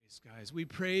Guys, we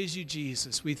praise you,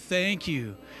 Jesus. We thank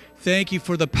you. Thank you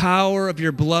for the power of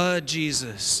your blood,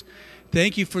 Jesus.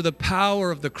 Thank you for the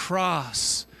power of the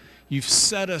cross. You've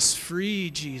set us free,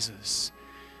 Jesus.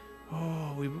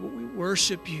 Oh, we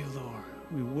worship you, Lord.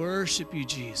 We worship you,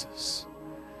 Jesus.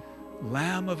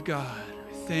 Lamb of God,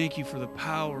 thank you for the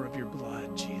power of your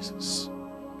blood, Jesus.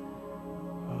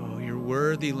 Oh, you're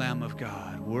worthy, Lamb of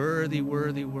God. Worthy,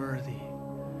 worthy, worthy.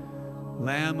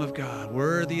 Lamb of God,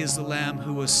 worthy is the Lamb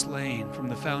who was slain from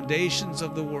the foundations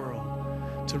of the world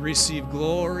to receive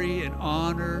glory and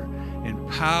honor and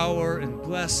power and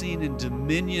blessing and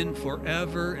dominion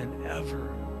forever and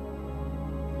ever.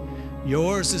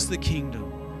 Yours is the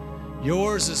kingdom.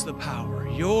 Yours is the power.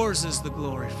 Yours is the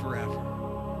glory forever.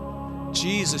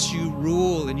 Jesus, you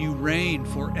rule and you reign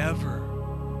forever.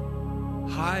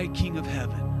 High King of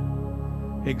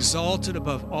heaven, exalted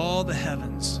above all the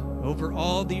heavens, over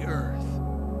all the earth.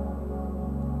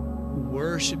 We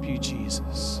worship you,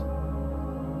 Jesus.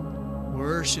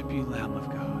 Worship you, Lamb of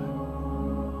God.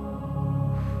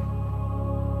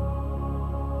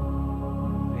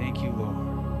 Thank you,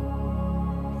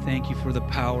 Lord. Thank you for the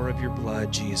power of your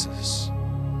blood, Jesus.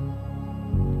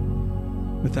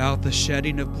 Without the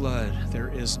shedding of blood, there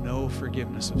is no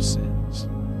forgiveness of sins.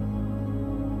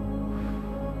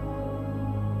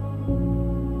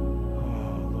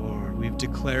 We've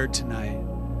declared tonight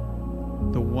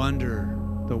the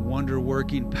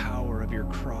wonder-working power of your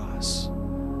cross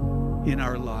in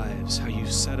our lives, how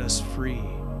you've set us free,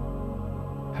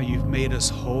 how you've made us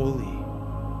holy.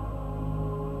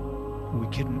 We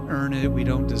couldn't earn it. We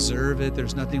don't deserve it.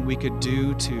 There's nothing we could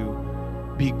do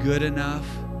to be good enough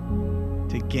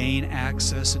to gain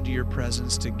access into your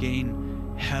presence, to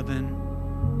gain heaven,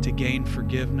 to gain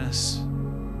forgiveness.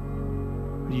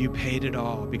 You paid it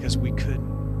all because we couldn't.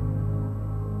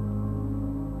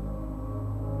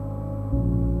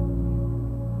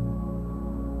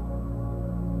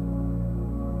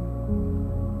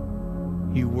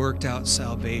 You worked out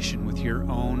salvation with your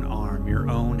own arm, your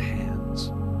own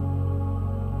hands.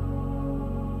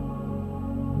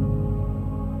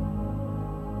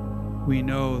 We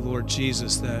know, Lord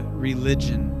Jesus, that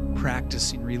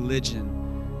practicing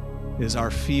religion, is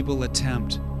our feeble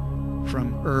attempt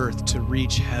from earth to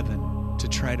reach heaven, to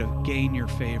try to gain your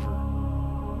favor.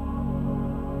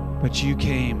 But you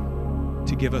came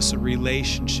to give us a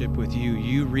relationship with you.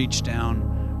 You reached down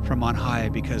from on high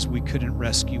because we couldn't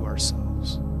rescue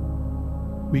ourselves.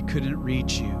 We couldn't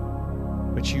reach you,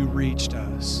 but you reached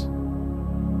us.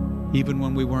 Even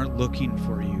when we weren't looking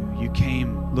for you, you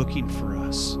came looking for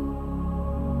us.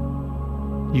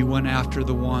 You went after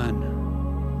the one.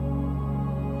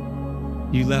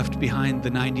 You left behind the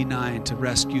 99 to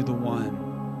rescue the one.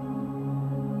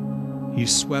 You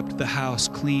swept the house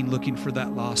clean looking for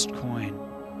that lost coin.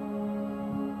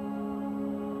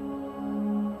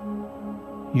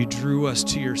 You drew us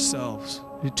to yourself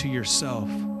with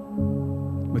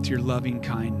your loving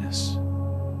kindness.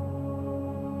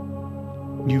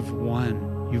 You've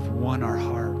won our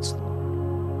hearts, Lord.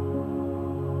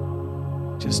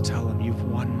 Just tell him, you've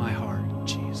won my heart,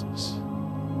 Jesus.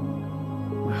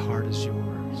 My heart is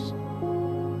yours.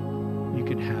 You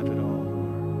can have it all,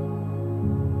 Lord.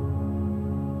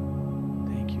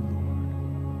 Thank you,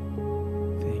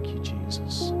 Lord. Thank you,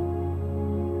 Jesus.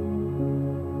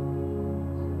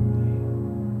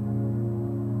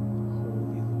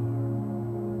 Holy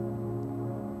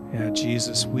Lord. Yeah,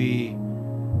 Jesus, we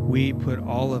put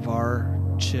all of our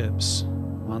chips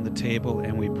on the table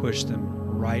and we push them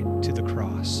right to the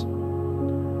cross.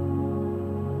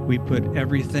 We put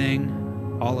everything,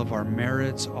 all of our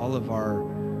merits, all of our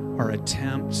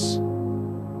attempts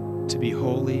to be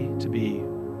holy, to be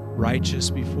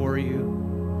righteous before you,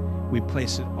 we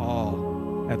place it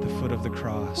all at the foot of the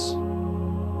cross.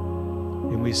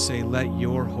 And we say, let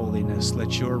your holiness,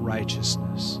 let your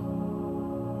righteousness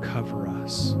cover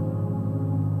us.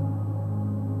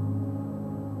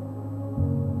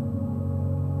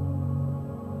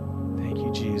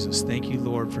 Jesus, thank you,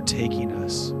 Lord, for taking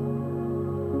us,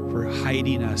 for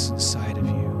hiding us inside of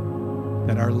you,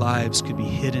 that our lives could be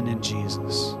hidden in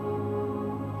Jesus.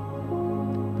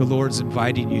 The Lord's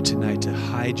inviting you tonight to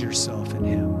hide yourself in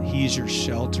him. He's your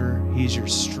shelter. He's your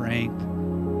strength.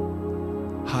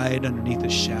 Hide underneath the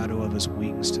shadow of his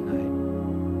wings tonight.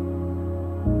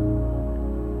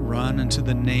 Run into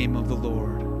the name of the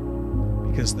Lord,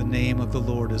 because the name of the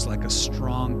Lord is like a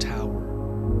strong tower.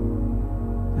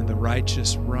 And the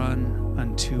righteous run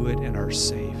unto it and are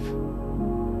safe.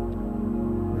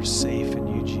 We're safe in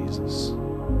you, Jesus.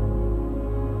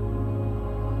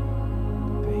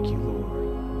 Thank you, Lord.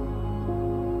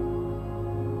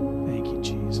 Thank you,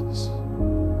 Jesus.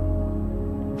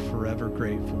 We're forever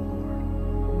grateful.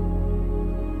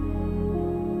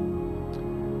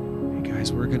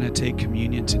 Guys, we're going to take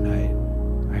communion tonight.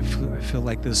 I feel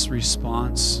like this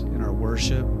response in our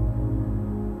worship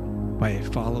by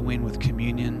following with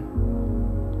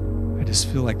communion, I just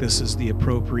feel like this is the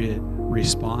appropriate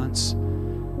response.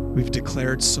 We've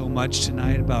declared so much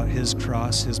tonight about his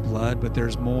cross, his blood, but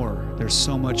there's more. There's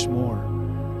so much more.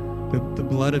 The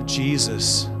blood of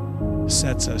Jesus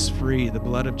sets us free. The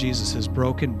blood of Jesus, his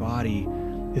broken body,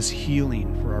 is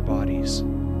healing for our bodies.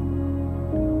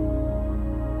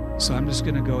 So I'm just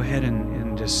going to go ahead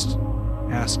and just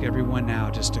ask everyone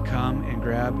now just to come and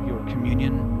grab your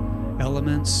communion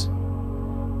elements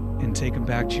and take them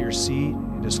back to your seat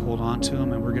and just hold on to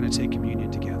them, and we're going to take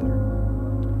communion together.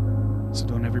 So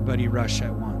don't everybody rush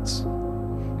at once.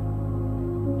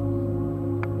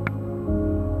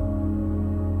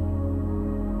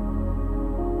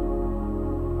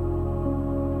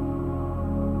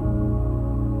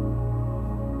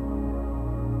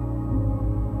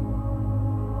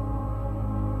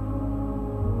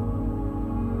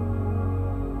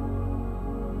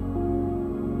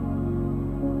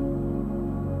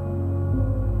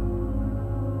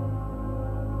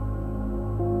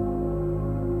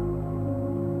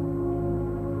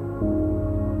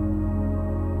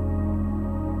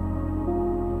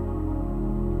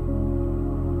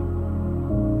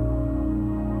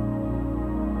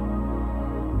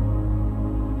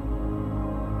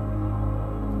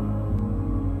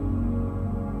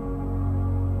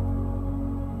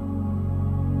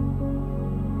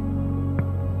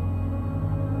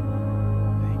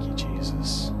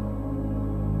 Jesus.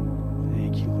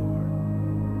 Thank you, Lord.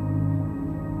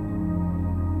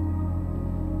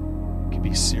 It could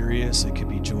be serious, it could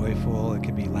be joyful, it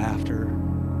could be laughter.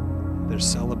 There's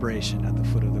celebration at the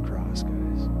foot of the cross,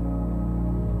 guys.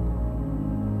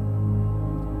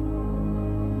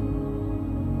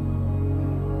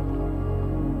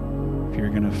 If you're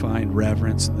going to find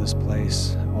reverence in this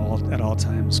place at all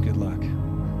times, good luck.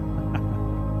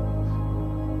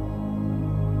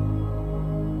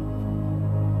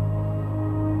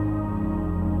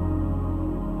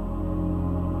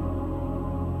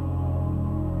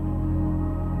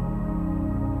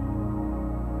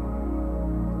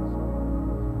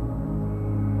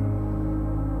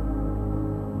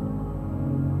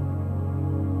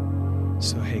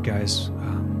 So, hey guys,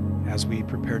 as we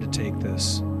prepare to take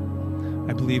this,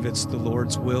 I believe it's the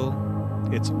Lord's will.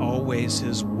 It's always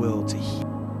his will to heal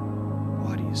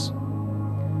bodies.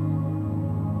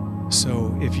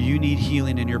 So if you need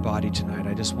healing in your body tonight,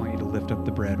 I just want you to lift up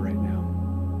the bread right now.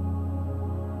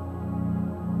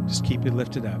 Just keep it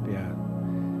lifted up, yeah.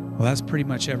 Well, that's pretty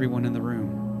much everyone in the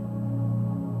room.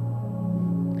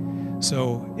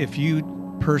 So if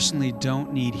you personally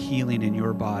don't need healing in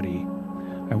your body,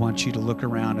 I want you to look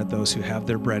around at those who have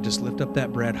their bread. Just lift up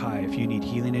that bread high. If you need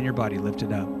healing in your body, lift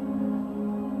it up.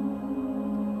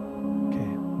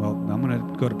 Okay, well, I'm going to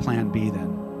go to plan B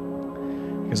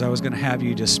then. Because I was going to have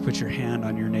you just put your hand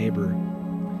on your neighbor.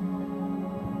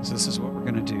 So this is what we're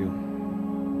going to do.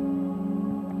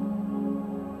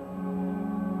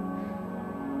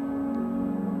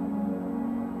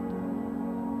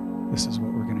 This is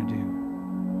what we're going to do.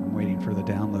 I'm waiting for the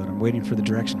download. I'm waiting for the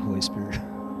direction, Holy Spirit.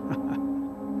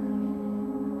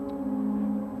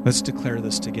 Let's declare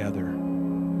this together.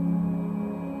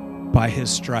 By his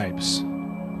stripes,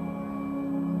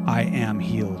 I am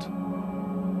healed.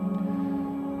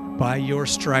 By your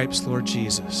stripes, Lord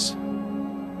Jesus,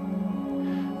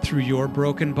 through your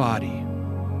broken body,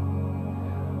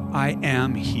 I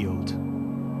am healed.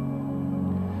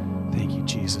 Thank you,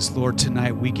 Jesus. Lord,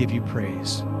 tonight we give you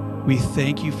praise. We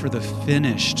thank you for the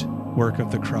finished work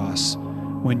of the cross.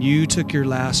 When you took your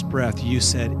last breath, you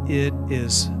said, "It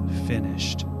is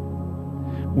finished."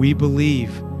 We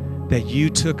believe that you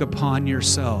took upon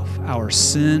yourself our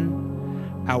sin,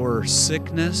 our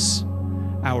sickness,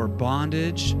 our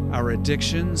bondage, our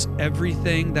addictions,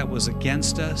 everything that was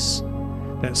against us,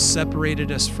 that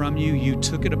separated us from you. You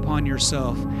took it upon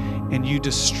yourself and you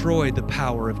destroyed the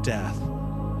power of death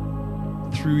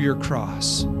through your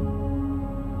cross.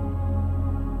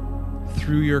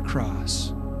 Through your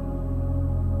cross.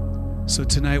 So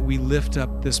tonight we lift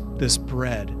up this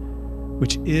bread,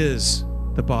 which is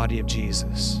the body of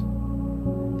Jesus.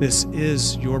 This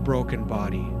is your broken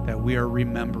body that we are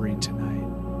remembering tonight.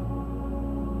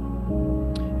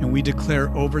 And we declare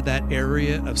over that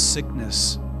area of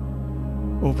sickness,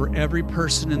 over every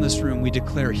person in this room, we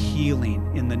declare healing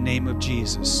in the name of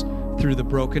Jesus through the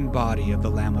broken body of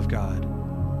the Lamb of God.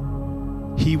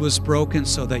 He was broken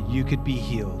so that you could be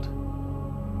healed.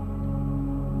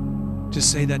 Just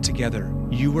say that together.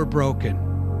 You were broken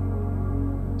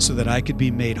so that I could be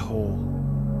made whole.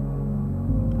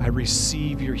 I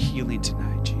receive your healing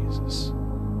tonight, Jesus.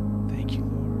 Thank you,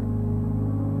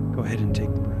 Lord. Go ahead and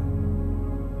take the bread.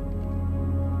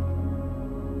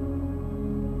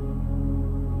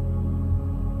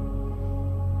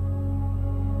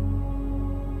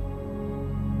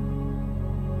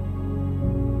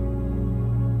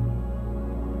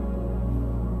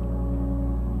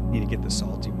 Need to get the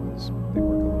salty ones. They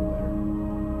work a little better.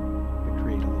 They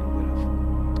create a little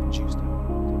bit of juice down.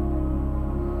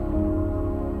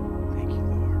 Thank you,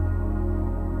 Lord.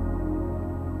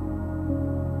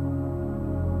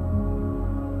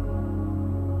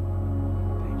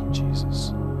 Thank you,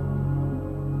 Jesus.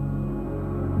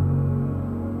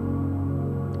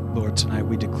 Lord, tonight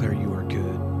we declare you are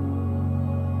good,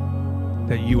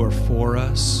 that you are for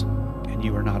us and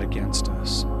you are not against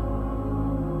us,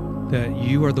 that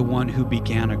you are the one who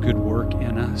began a good work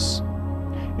in us,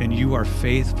 and you are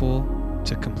faithful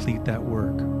to complete that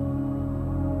work.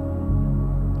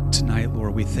 Tonight,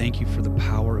 Lord, we thank you for the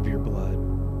power of your blood.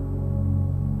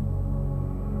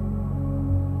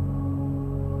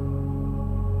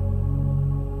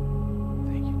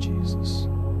 Thank you, Jesus.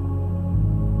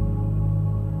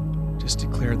 Just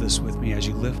declare this with me as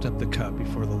you lift up the cup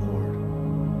before the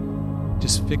Lord.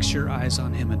 Just fix your eyes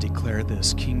on him and declare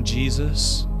this. King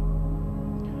Jesus,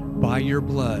 by your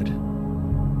blood,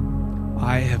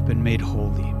 I have been made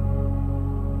holy.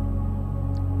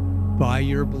 By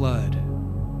your blood,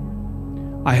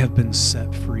 I have been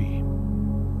set free.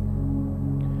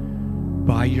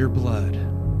 By your blood,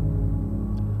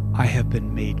 I have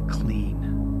been made clean.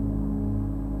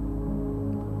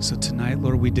 So tonight,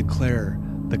 Lord, we declare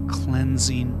the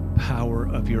cleansing power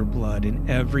of your blood in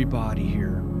every body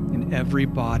here, in every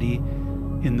body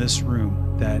in this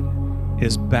room that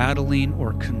is battling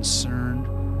or concerned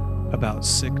about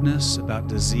sickness, about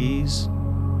disease,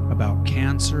 about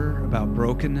cancer, about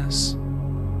brokenness,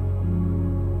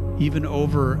 even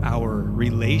over our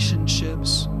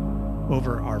relationships,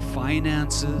 over our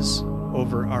finances,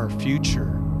 over our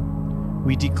future.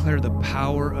 We declare the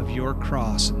power of your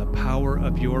cross and the power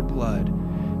of your blood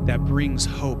that brings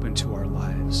hope into our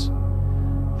lives.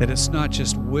 That it's not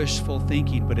just wishful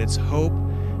thinking, but it's hope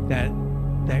that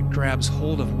grabs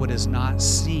hold of what is not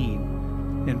seen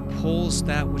and pulls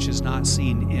that which is not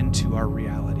seen into our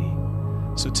reality.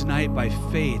 So tonight, by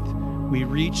faith, we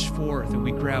reach forth and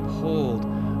we grab hold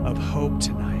of hope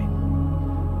tonight.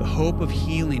 The hope of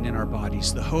healing in our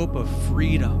bodies, the hope of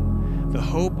freedom, the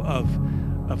hope of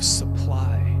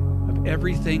supply, of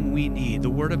everything we need. The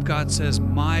Word of God says,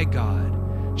 my God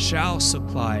shall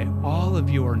supply all of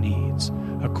your needs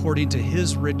according to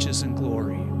his riches and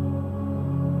glory.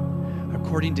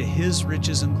 According to his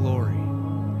riches and glory.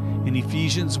 In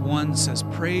Ephesians 1 says,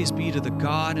 praise be to the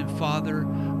God and Father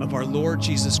of our Lord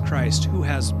Jesus Christ, who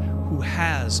has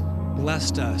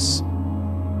blessed us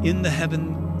in the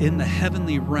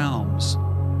heavenly realms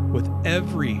with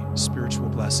every spiritual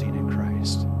blessing in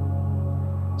Christ.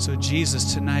 So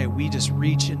Jesus, tonight we just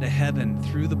reach into heaven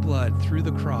through the blood, through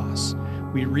the cross.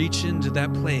 We reach into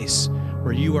that place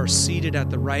where you are seated at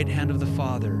the right hand of the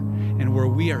Father, and where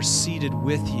we are seated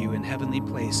with you in heavenly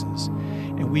places.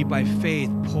 And we, by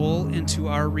faith, pull into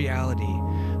our reality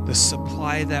the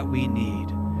supply that we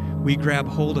need. We grab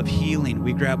hold of healing.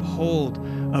 We grab hold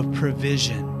of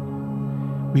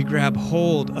provision. We grab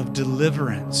hold of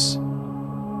deliverance.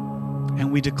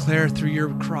 And we declare through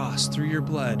your cross, through your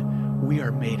blood, we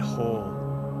are made whole.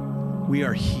 We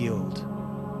are healed.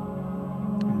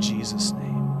 In Jesus' name.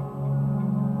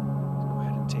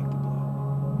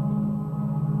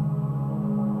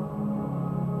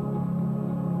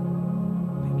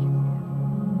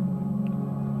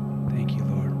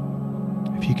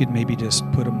 If you could maybe just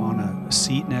put them on a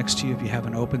seat next to you if you have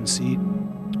an open seat.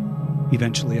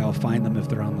 Eventually I'll find them if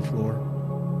they're on the floor.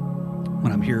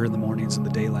 When I'm here in the mornings and the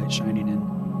daylight shining in,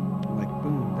 I'm like,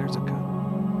 boom, there's a cup.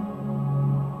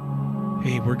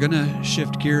 Hey, we're going to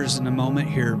shift gears in a moment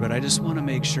here, but I just want to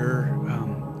make sure,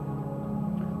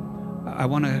 I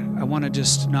want to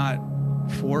just not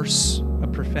force a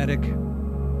prophetic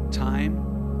time.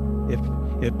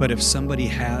 But if somebody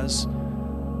has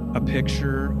a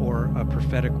picture or a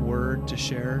prophetic word to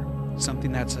share,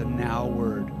 something that's a now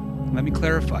word. Let me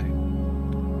clarify.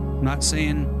 I'm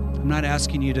not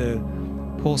asking you to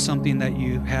pull something that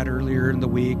you had earlier in the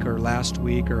week or last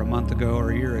week or a month ago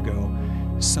or a year ago.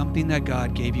 Something that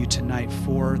God gave you tonight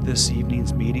for this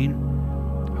evening's meeting.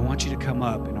 I want you to come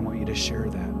up and I want you to share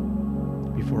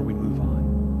that before we move on.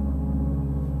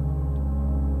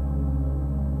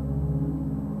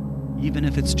 Even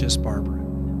if it's just Barbara.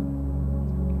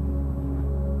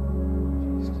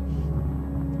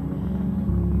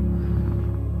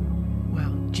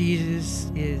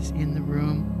 Jesus is in the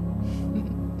room.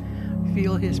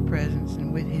 Feel his presence,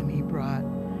 and with him he brought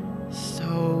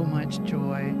so much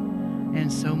joy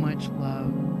and so much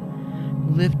love.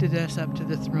 Lifted us up to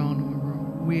the throne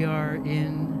room. We are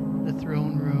in the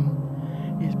throne room.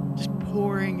 He's just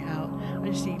pouring out. I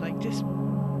just see like just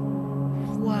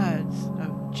floods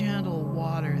of gentle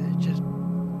water that just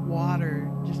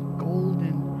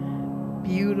golden,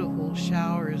 beautiful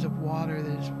showers of water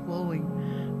that is flowing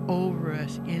over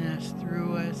us, in us,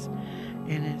 through us,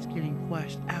 and it's getting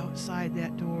flushed outside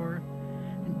that door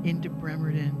and into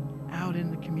Bremerton, out in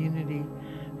the community.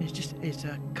 It's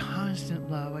a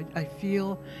constant love. I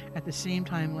feel at the same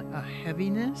time like a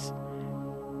heaviness,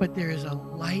 but there is a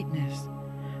lightness.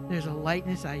 There's a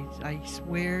lightness I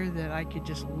swear that I could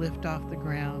just lift off the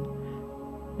ground.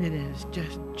 It is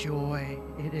just joy.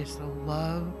 It is the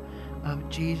love of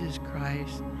Jesus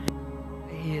Christ.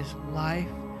 His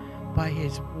life, by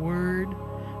his word,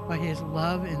 by his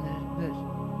love, and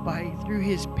through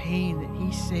his pain that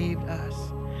he saved us.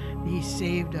 He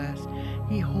saved us.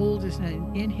 He holds us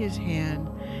in his hand.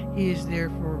 He is there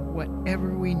for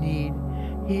whatever we need.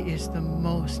 He is the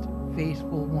most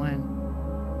faithful one.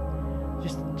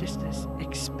 Just this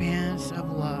expanse of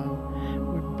love.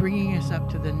 We're bringing us up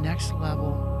to the next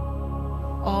level.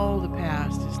 All the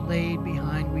past is laid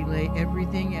behind. We lay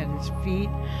everything at his feet,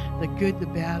 the good, the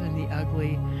bad, and the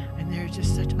ugly. And there's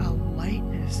just such a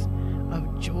lightness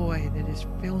of joy that is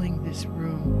filling this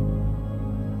room.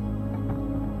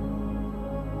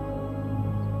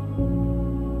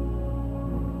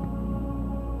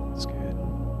 That's good.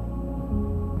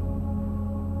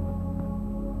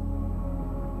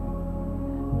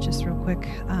 Just real quick,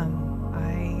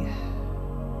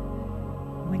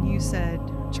 when you said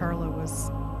Charla was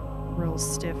real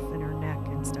stiff in her neck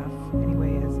and stuff,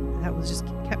 anyway, that was just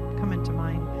kept coming to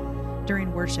mind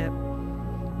during worship.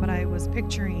 But I was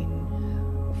picturing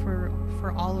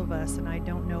for all of us, and I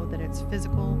don't know that it's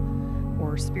physical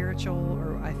or spiritual,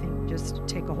 or I think just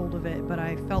take a hold of it, but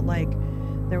I felt like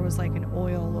there was like an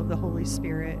oil of the Holy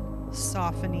Spirit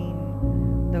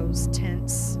softening those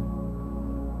tense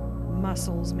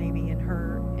muscles maybe in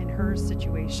her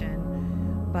situation,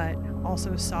 but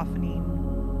also softening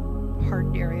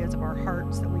hardened areas of our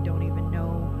hearts that we don't even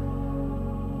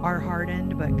know are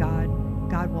hardened, but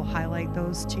God will highlight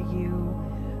those to you.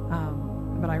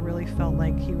 But I really felt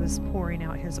like he was pouring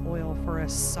out his oil for a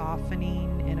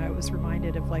softening, and I was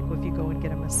reminded of like if you go and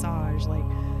get a massage, like,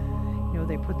 you know,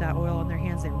 they put that oil on their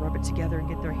hands, they rub it together and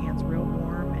get their hands real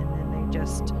warm, and then they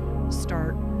just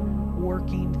start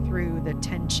working through the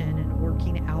tension and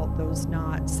working out those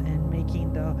knots and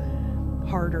making the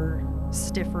harder,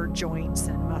 stiffer joints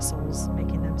and muscles,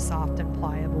 making them soft and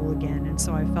pliable again. And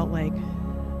so I felt like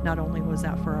not only was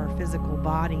that for our physical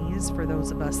bodies, for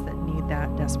those of us that need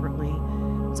that desperately,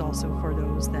 it was also for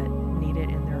those that need it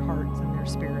in their hearts and their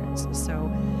spirits. So,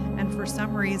 and for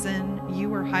some reason, you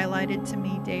were highlighted to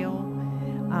me, Dale,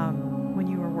 when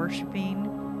you were worshiping,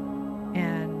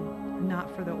 and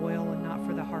not for the oil and not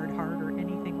for the hard heart or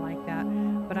anything like that,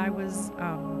 but I was,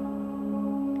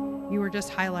 you were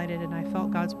just highlighted, and I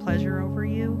felt God's pleasure over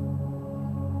you.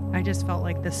 I just felt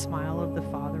like the smile of the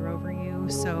Father over you.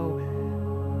 So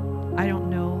I don't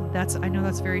know, I know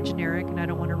that's very generic and I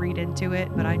don't want to read into it,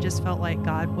 but I just felt like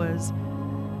God was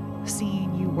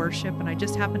seeing you worship, and I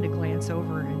just happened to glance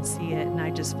over and see it, and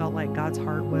I just felt like God's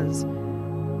heart was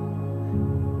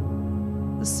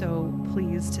so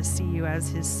pleased to see you as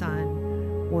his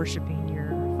son worshiping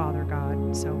your Father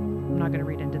God. So I'm not going to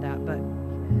read into that, but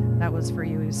that was for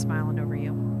you. He was smiling over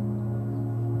you.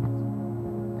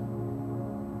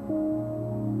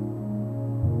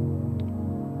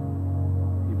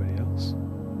 Anybody else?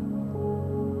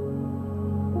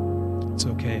 It's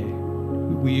okay.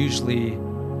 We usually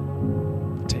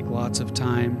take lots of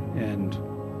time, and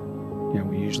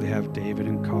we usually have David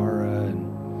and Cara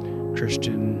and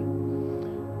Christian,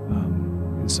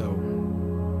 and so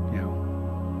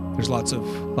there's lots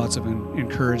of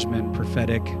encouragement,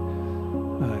 prophetic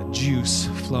juice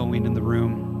flowing in the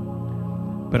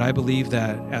room. But I believe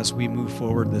that as we move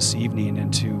forward this evening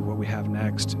into what we have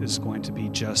next is going to be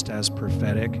just as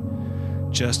prophetic,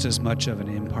 just as much of an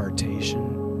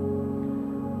impartation.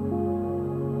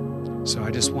 So I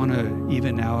just want to,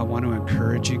 even now, I want to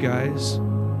encourage you guys. I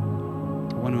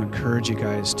want to encourage you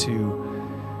guys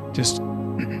to just,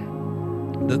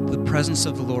 the presence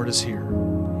of the Lord is here.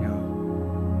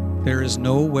 There is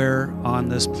nowhere on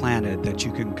this planet that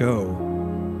you can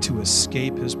go to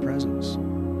escape his presence.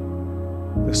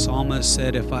 The psalmist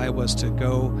said, if I was to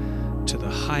go to the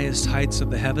highest heights of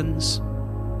the heavens,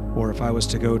 or if I was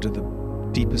to go to the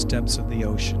deepest depths of the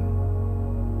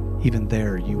ocean, even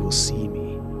there you will see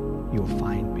me. you'll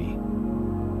find me.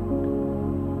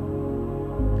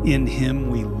 In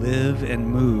him we live and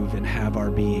move and have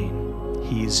our being.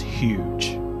 He's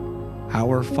huge.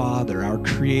 Our Father, our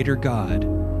Creator God,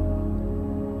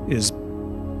 is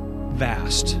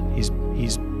vast. He's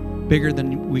bigger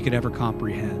than we could ever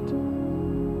comprehend.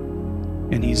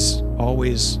 And he's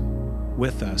always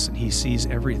with us, and he sees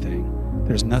everything.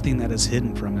 There's nothing that is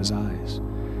hidden from his eyes.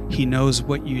 He knows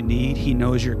what you need. He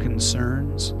knows your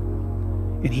concerns.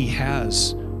 And he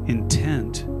has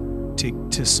intent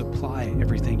to supply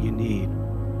everything you need.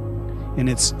 And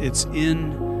it's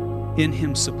in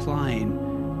him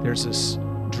supplying, there's this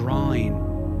drawing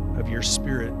of your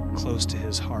spirit close to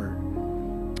his heart.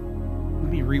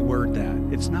 Let me reword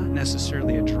that. It's not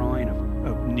necessarily a drawing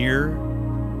of near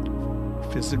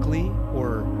physically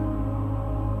or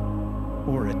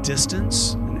a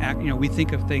distance. We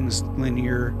think of things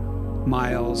linear,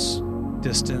 miles,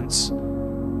 distance.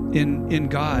 In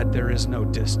God, there is no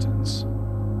distance.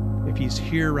 If he's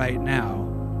here right now,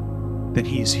 then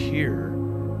he's here.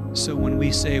 So when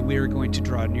we say we are going to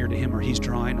draw near to him, or he's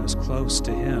drawing us close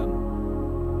to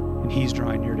him, and he's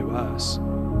drawing near to us,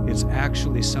 it's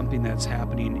actually something that's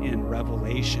happening in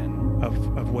revelation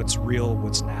of what's real,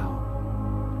 what's now.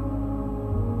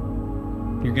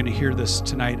 You're going to hear this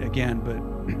tonight again,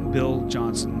 but Bill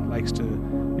Johnson likes to,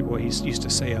 he used to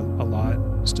say a lot,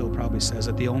 still probably says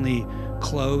it, the only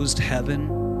closed heaven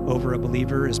over a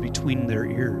believer is between their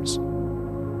ears.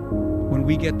 When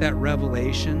we get that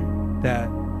revelation that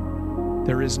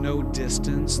there is no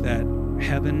distance, that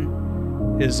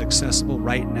heaven is accessible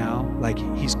right now, like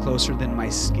he's closer than my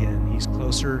skin, he's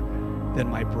closer than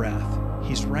my breath,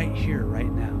 he's right here,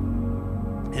 right now.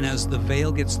 And as the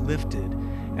veil gets lifted,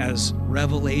 as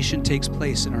revelation takes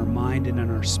place in our mind and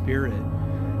in our spirit,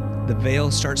 the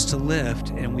veil starts to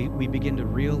lift, and we begin to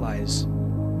realize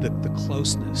the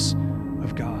closeness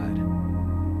of God.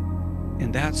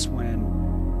 And that's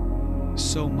when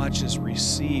so much is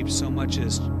received, so much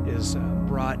is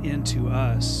brought into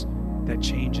us that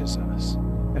changes us.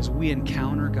 As we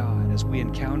encounter God, as we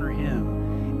encounter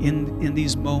him in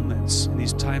these moments, in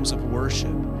these times of worship,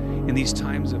 in these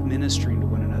times of ministering to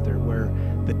one another, where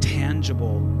the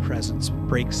tangible presence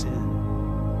breaks in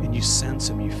and you sense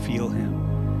him, you feel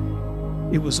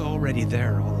him. It was already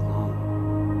there all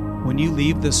along. When you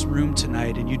leave this room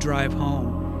tonight and you drive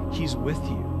home, he's with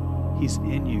you. He's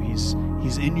in you.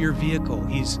 He's in your vehicle.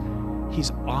 He's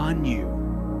on you.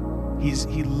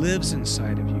 He lives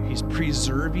inside of you. He's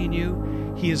preserving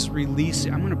you. He is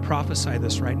releasing, I'm going to prophesy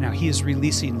this right now. He is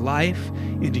releasing life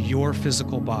into your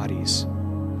physical bodies.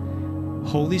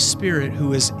 Holy Spirit,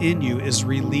 who is in you, is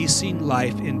releasing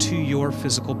life into your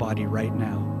physical body right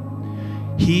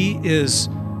now. He is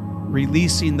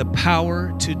releasing the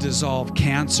power to dissolve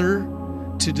cancer,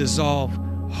 to dissolve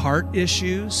heart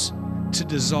issues, to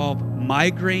dissolve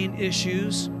migraine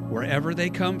issues, wherever they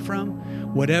come from.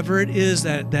 Whatever it is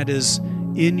that is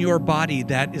in your body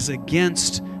that is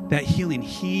against that healing,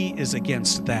 he is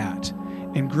against that.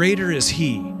 And greater is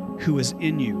he who is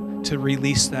in you to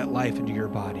release that life into your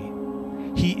body.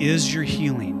 He is your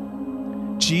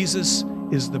healing. Jesus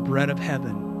is the bread of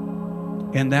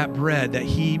heaven. And that bread that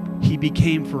he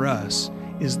became for us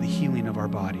is the healing of our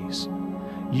bodies.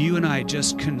 You and I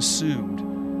just consumed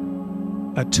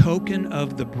a token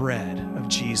of the bread of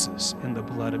Jesus and the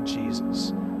blood of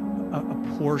Jesus, a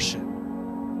portion.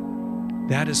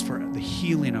 That is for the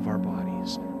healing of our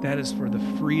bodies. That is for the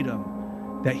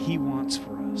freedom that he wants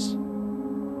for us.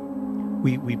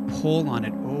 We pull on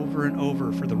it over and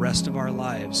over for the rest of our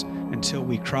lives until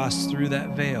we cross through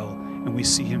that veil and we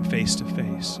see him face to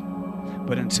face.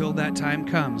 But until that time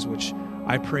comes, which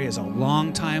I pray is a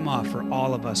long time off for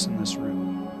all of us in this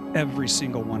room, every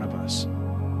single one of us.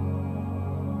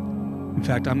 In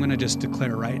fact, I'm going to just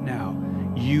declare right now,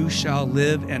 you shall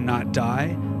live and not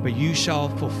die, but you shall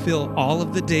fulfill all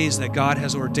of the days that God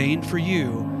has ordained for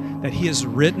you, that he has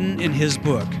written in his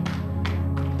book.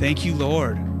 Thank you,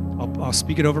 Lord. I'll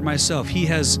speak it over myself. He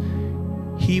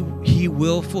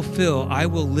will fulfill. I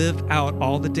will live out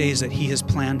all the days that he has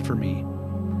planned for me.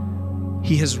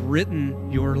 He has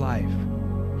written your life.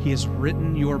 He has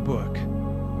written your book.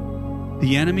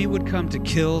 The enemy would come to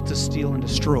kill, to steal, and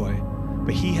destroy,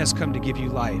 but he has come to give you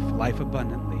life, life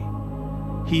abundantly.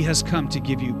 He has come to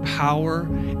give you power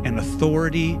and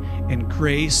authority and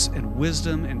grace and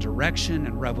wisdom and direction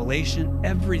and revelation,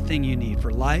 everything you need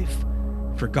for life,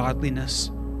 for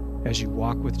godliness, as you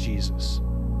walk with Jesus.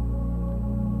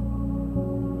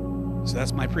 So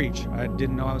that's my preach. I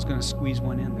didn't know I was going to squeeze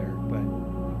one in there, but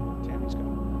Tammy's got it.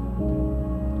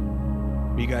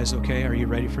 Are you guys okay? Are you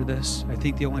ready for this? I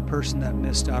think the only person that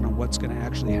missed out on what's going to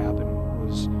actually happen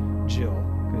was Jill.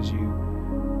 because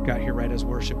you got here right as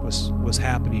worship was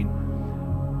happening.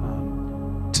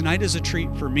 Tonight is a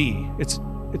treat for me. It's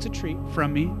a treat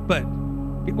from me, but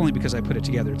only because I put it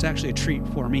together. It's actually a treat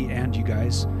for me and you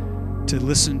guys to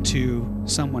listen to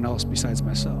someone else besides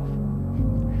myself.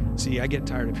 See, I get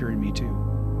tired of hearing me too.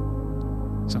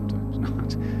 Sometimes.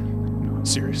 No,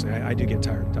 seriously, I do get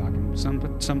tired of talking.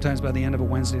 Sometimes by the end of a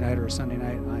Wednesday night or a Sunday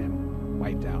night, I am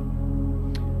wiped out.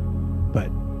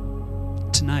 But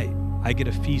tonight, I get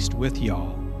a feast with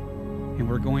y'all, and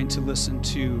we're going to listen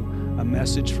to a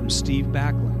message from Steve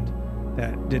Backlund.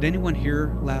 Did anyone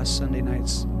hear last Sunday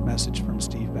night's message from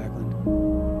Steve Backlund?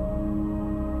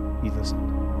 He listened.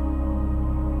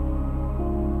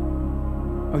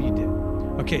 Oh, you did.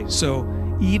 Okay, so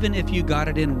even if you got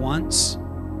it in once,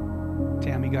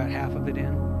 Tammy got half of it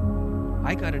in.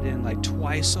 I got it in like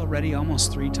twice already,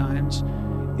 almost 3 times.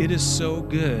 It is so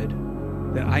good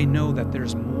that I know that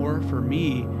there's more for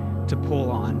me to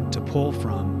pull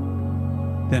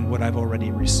from than what I've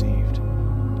already received.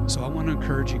 So I want to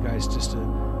encourage you guys just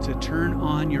to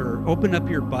open up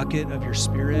your bucket of your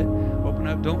spirit. Open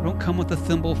up. Don't come with a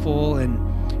thimble full and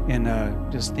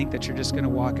just think that you're just going to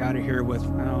walk out of here with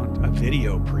a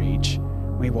video preach.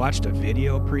 We watched a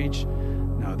video preach.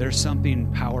 No, there's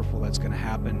something powerful that's going to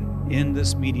happen in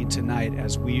this meeting tonight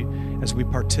as we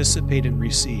participate and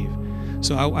receive.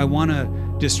 So I want to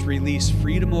just release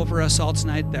freedom over us all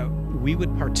tonight that we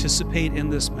would participate in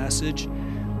this message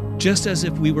just as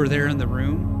if we were there in the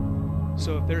room.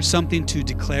 So if there's something to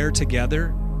declare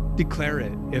together, declare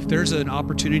it. If there's an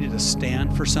opportunity to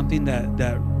stand for something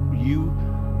that you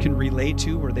can relate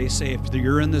to, where they say, if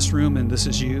you're in this room and this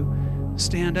is you,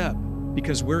 stand up,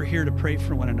 because we're here to pray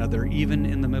for one another, even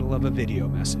in the middle of a video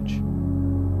message.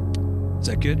 Is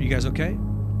that good? You guys okay?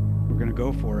 We're going to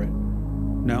go for it.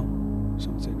 No?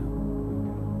 Someone say no?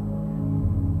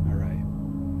 Okay. All right.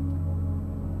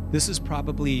 This is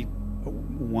probably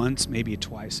once, maybe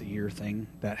twice a year thing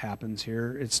that happens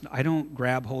here. I don't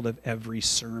grab hold of every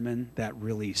sermon that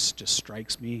really just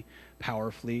strikes me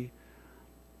powerfully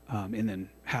and then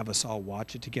have us all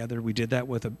watch it together. We did that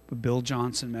with a Bill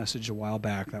Johnson message a while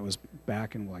back. That was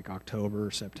back in like October,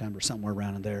 September, somewhere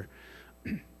around in there.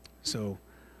 So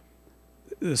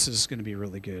this is going to be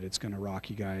really good. It's going to rock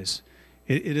you guys.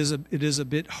 It is a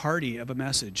bit hearty of a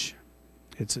message.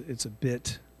 It's a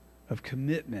bit of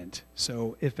commitment.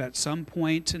 So if at some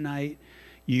point tonight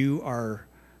you are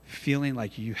feeling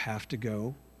like you have to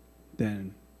go,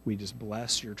 then we just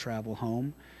bless your travel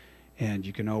home, and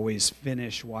you can always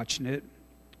finish watching it.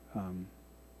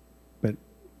 But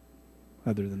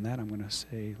other than that, I'm going to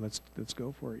say let's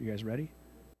go for it. You guys ready?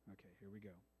 Okay, here we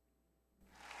go.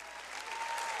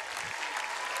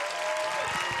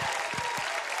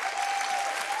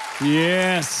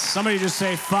 Yes, somebody just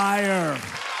say fire.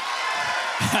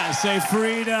 Say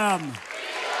freedom.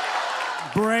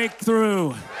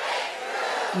 Breakthrough.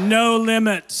 No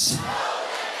limits.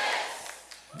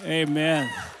 Amen.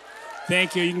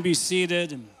 Thank you. You can be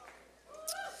seated.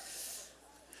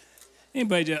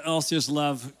 Anybody else just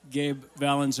love Gabe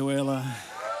Valenzuela?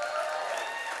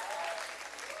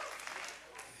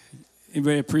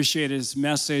 Anybody appreciate his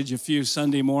message a few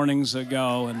Sunday mornings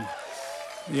ago? And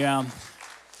yeah.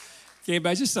 Gabe,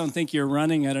 I just don't think you're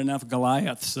running at enough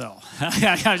Goliath, so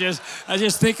I was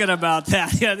just thinking about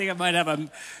that. Yeah, I think I might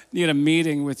need a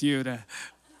meeting with you to.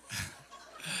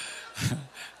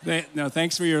 No,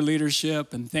 thanks for your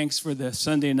leadership, and thanks for the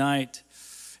Sunday night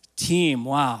team.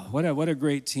 Wow, what a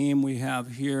great team we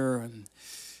have here,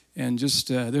 and just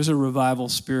there's a revival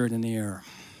spirit in the air.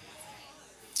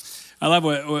 I love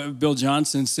what Bill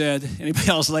Johnson said. Anybody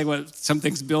else like what some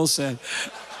things Bill said?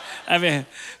 I mean,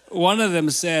 one of them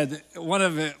said, one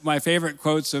of my favorite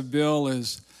quotes of Bill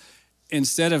is,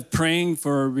 instead of praying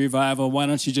for a revival, why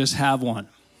don't you just have one?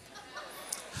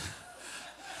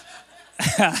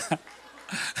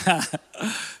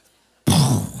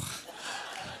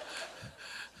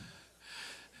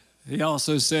 He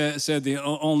also said the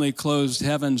only closed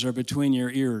heavens are between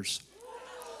your ears.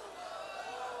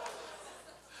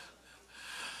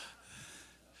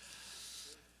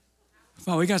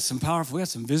 Well, we got some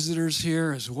visitors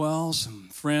here as well, some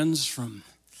friends from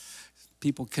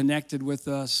people connected with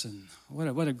us, and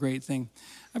what a great thing.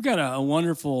 I've got a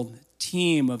wonderful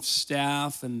team of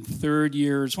staff and third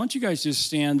years. Why don't you guys just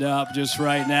stand up just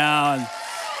right now? And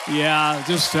yeah,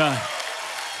 just,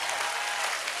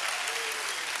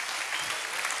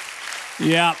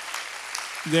 yeah,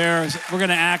 we're going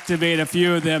to activate a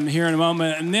few of them here in a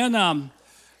moment. And then,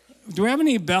 do we have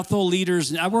any Bethel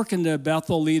leaders? I work in the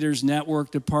Bethel Leaders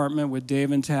Network department with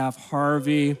Dave and Taff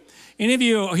Harvey. Any of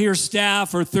you here,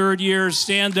 staff or third years,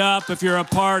 stand up if you're a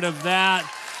part of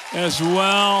that. as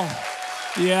well.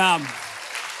 Yeah.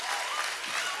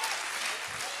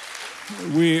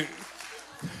 We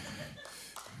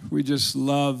just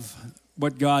love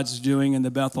what God's doing in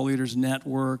the Bethel Leaders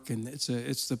Network, and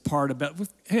it's the part about.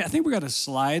 Hey, I think we got a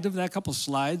slide of that, a couple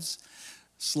slides.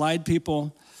 Slide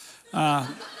people. We're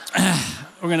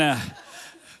gonna.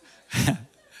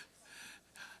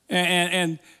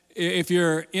 and if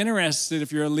you're interested,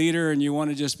 if you're a leader and you want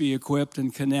to just be equipped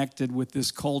and connected with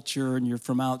this culture, and you're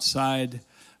from outside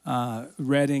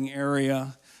Reading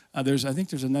area, I think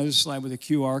there's another slide with a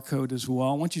QR code as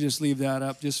well. Why don't you just leave that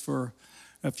up just for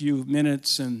a few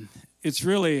minutes? And it's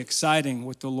really exciting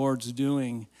what the Lord's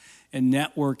doing in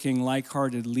networking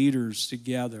like-hearted leaders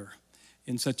together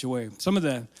in such a way.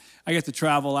 I get to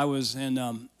travel. I was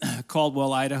in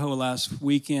Caldwell, Idaho last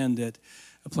weekend at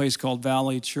a place called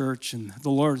Valley Church, and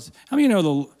the Lord, how many of you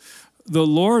know the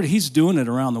Lord, He's doing it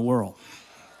around the world.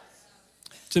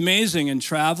 It's amazing in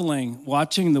traveling,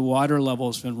 watching the water level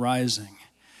has been rising.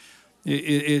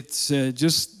 It's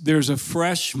just, there's a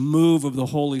fresh move of the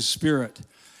Holy Spirit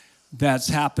that's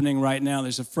happening right now.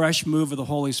 There's a fresh move of the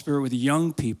Holy Spirit with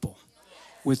young people,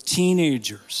 with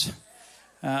teenagers.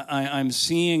 I'm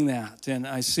seeing that, and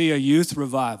I see a youth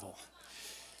revival.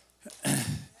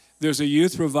 There's a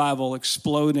youth revival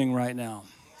exploding right now,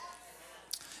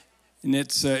 and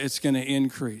it's going to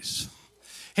increase.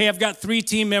 Hey, I've got 3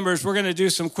 team members. We're going to do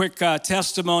some quick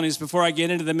testimonies before I get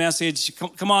into the message.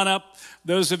 Come on up.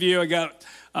 Those of you, I got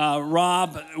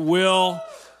Rob, Will,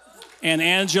 and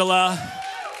Angela.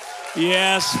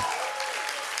 Yes.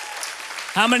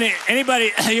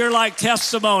 Anybody, you're like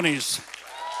testimonies.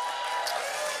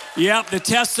 Yep, the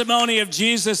testimony of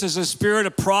Jesus is a spirit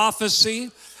of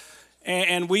prophecy,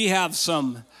 and we have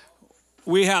some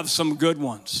good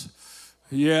ones.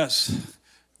 Yes,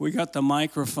 we got the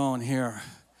microphone here.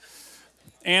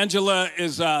 Angela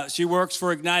she works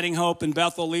for Igniting Hope and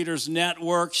Bethel Leaders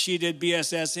Network. She did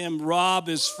BSSM. Rob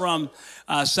is from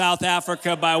South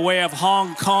Africa by way of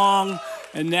Hong Kong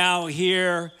and now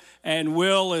here. And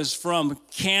Will is from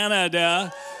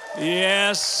Canada.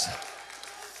 Yes.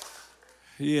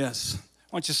 Yes.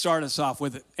 Why don't you start us off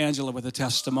with Angela with a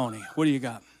testimony? What do you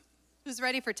got? Who's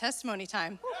ready for testimony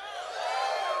time?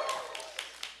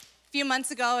 A few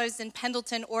months ago, I was in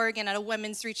Pendleton, Oregon at a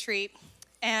women's retreat,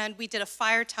 and we did a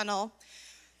fire tunnel,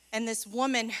 and this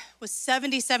woman was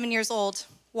 77 years old,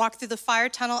 walked through the fire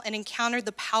tunnel and encountered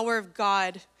the power of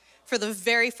God for the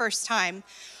very first time.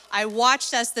 I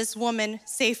watched as this woman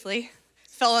safely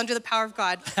fell under the power of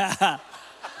God.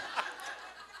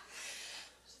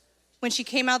 When she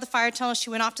came out of the fire tunnel, she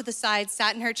went off to the side,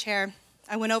 sat in her chair.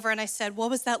 I went over and I said,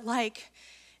 "What was that like?"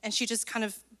 And she just kind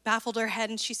of baffled her head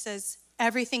and she says,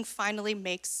 "Everything finally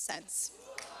makes sense."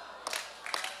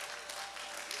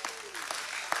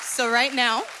 So right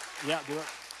now, do it.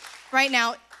 Right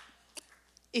now,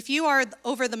 if you are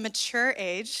over the mature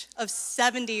age of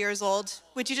 70 years old,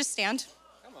 would you just stand?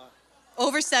 Come on.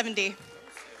 Over 70.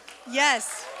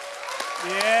 Yes.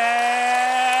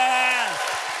 Yeah.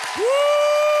 Woo!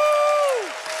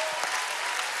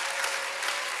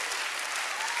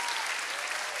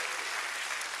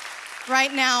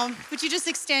 Right now, would you just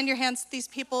extend your hands to these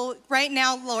people? Right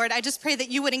now, Lord, I just pray that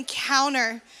you would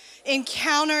encounter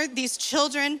these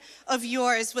children of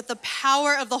yours with the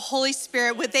power of the Holy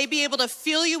Spirit. Would they be able to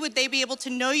feel you? Would they be able to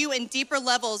know you in deeper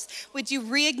levels? Would you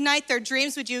reignite their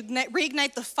dreams? Would you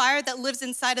reignite the fire that lives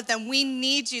inside of them? We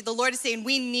need you. The Lord is saying,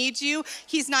 we need you.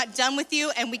 He's not done with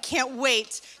you, and we can't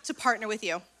wait to partner with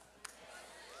you.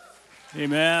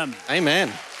 Amen.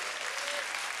 Amen.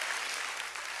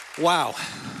 Wow.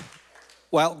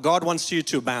 Well, God wants you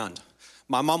to abound.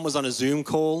 My mom was on a Zoom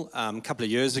call a couple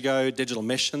of years ago, Digital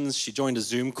Missions. She joined a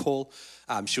Zoom call.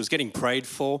 She was getting prayed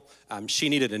for. She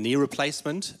needed a knee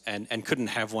replacement and couldn't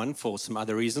have one for some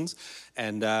other reasons.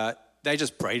 And they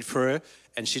just prayed for her.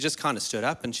 And she just kind of stood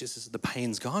up and she says, "The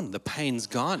pain's gone. The pain's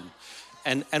gone."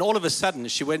 And all of a sudden,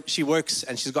 she works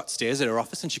and she's got stairs at her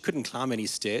office and she couldn't climb any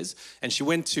stairs. And she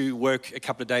went to work a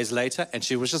couple of days later and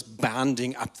she was just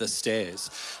bounding up the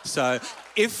stairs. So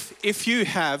if you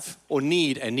have or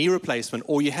need a knee replacement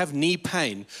or you have knee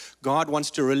pain, God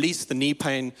wants to release the knee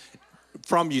pain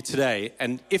from you today.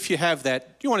 And if you have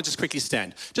that, you want to just quickly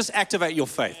stand. Just activate your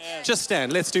faith. Yes. Just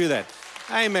stand. Let's do that.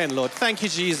 Amen, Lord. Thank you,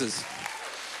 Jesus.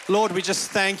 Lord, we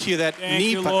just thank you that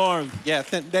Lord. Yeah,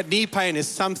 that knee pain is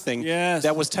something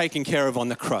that was taken care of on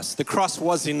the cross. The cross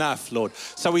was enough, Lord.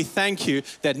 So we thank you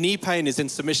that knee pain is in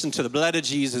submission to the blood of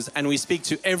Jesus, and we speak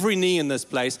to every knee in this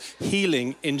place,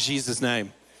 healing in Jesus'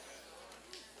 name.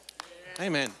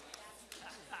 Amen.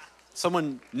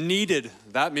 Someone needed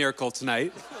that miracle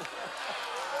tonight.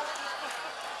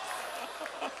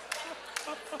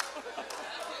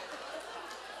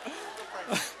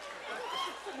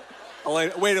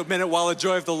 Wait a minute while the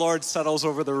joy of the Lord settles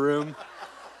over the room.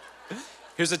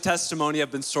 Here's a testimony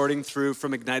I've been sorting through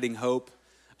from Igniting Hope.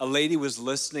 A lady was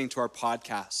listening to our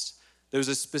podcast. There was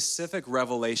a specific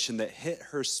revelation that hit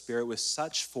her spirit with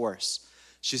such force.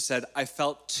 She said, I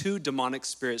felt 2 demonic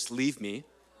spirits leave me.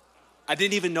 I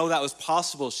didn't even know that was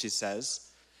possible, she says.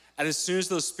 And as soon as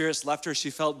those spirits left her,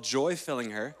 she felt joy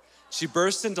filling her. She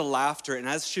burst into laughter, and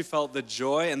as she felt the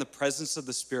joy and the presence of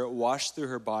the Spirit wash through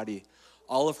her body,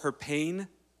 all of her pain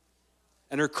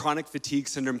and her chronic fatigue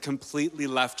syndrome completely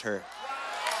left her.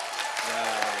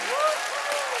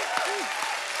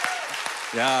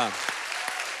 Yeah.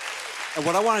 And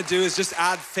what I want to do is just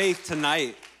add faith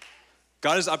tonight.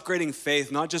 God is upgrading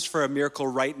faith, not just for a miracle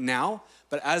right now,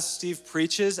 but as Steve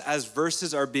preaches, as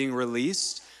verses are being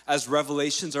released, as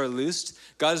revelations are loosed,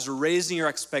 God is raising your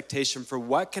expectation for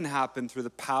what can happen through the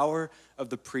power of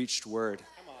the preached word.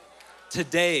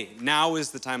 Today, now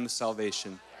is the time of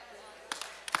salvation.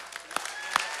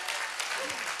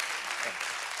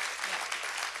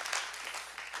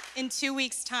 In 2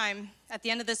 weeks' time, at the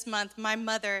end of this month, my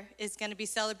mother is going to be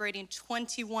celebrating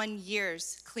 21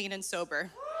 years clean and sober.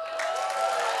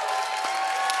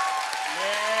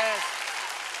 Yes.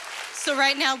 So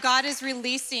right now, God is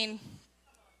releasing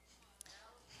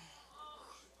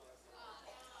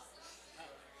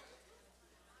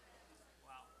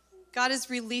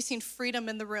freedom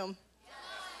in the room.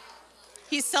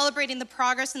 He's celebrating the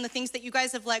progress and the things that you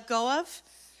guys have let go of,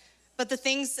 but the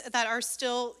things that are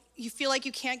still, you feel like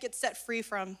you can't get set free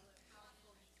from.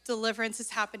 Deliverance is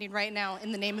happening right now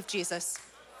in the name of Jesus.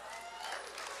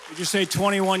 Did you say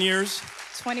 21 years?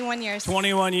 21 years.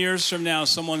 21 years from now,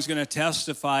 someone's going to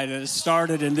testify that it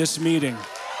started in this meeting.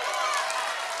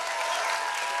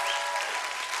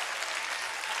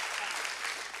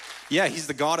 Yeah, he's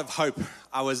the God of hope.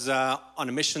 I was on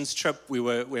a missions trip. We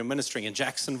were ministering in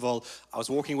Jacksonville. I was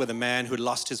walking with a man who had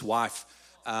lost his wife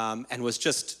and was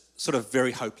just sort of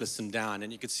very hopeless and down,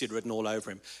 and you could see it written all over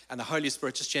him. And the Holy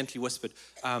Spirit just gently whispered,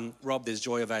 Rob, there's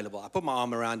joy available. I put my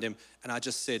arm around him, and I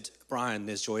just said, Brian,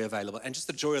 there's joy available. And just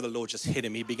the joy of the Lord just hit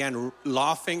him. He began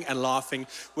laughing and laughing.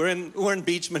 We're in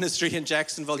beach ministry in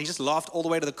Jacksonville. He just laughed all the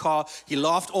way to the car. He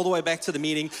laughed all the way back to the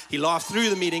meeting. He laughed through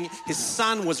the meeting. His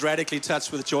son was radically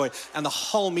touched with joy, and the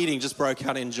whole meeting just broke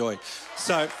out in joy.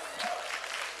 So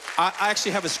I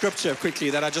actually have a scripture quickly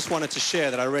that I just wanted to share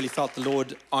that I really felt the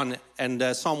Lord on, and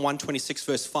Psalm 126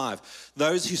 verse 5.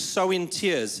 Those who sow in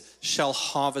tears shall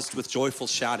harvest with joyful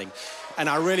shouting. And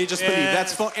I really just believe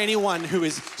that's for anyone who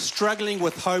is struggling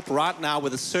with hope right now,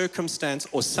 with a circumstance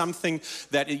or something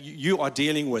that you are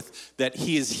dealing with, that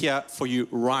He is here for you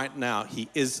right now. He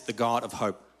is the God of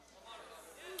hope.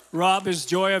 Rob, is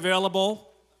joy available?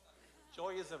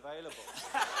 Joy is available.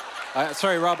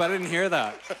 Sorry, Rob, I didn't hear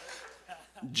that.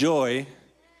 Joy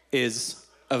is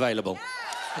available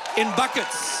in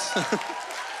buckets.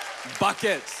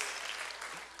 Buckets.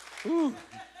 Ooh.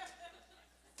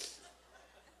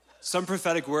 Some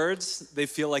prophetic words, they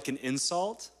feel like an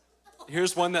insult.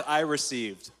 Here's one that I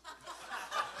received.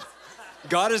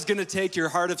 God is going to take your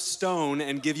heart of stone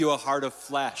and give you a heart of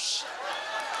flesh.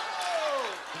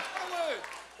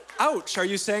 Ouch, are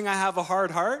you saying I have a hard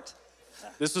heart?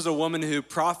 This was a woman who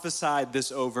prophesied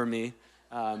this over me.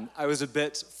 I was a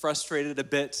bit frustrated,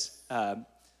 I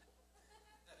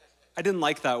didn't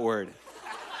like that word.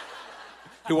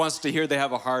 Who wants to hear they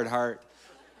have a hard heart?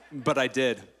 But I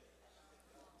did.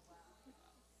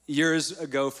 Years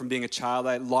ago, from being a child,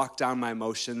 I locked down my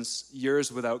emotions,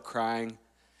 years without crying.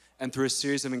 And through a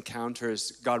series of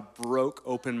encounters, God broke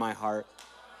open my heart.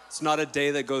 It's not a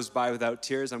day that goes by without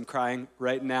tears. I'm crying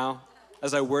right now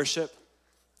as I worship,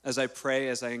 as I pray,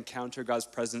 as I encounter God's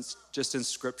presence just in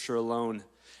Scripture alone.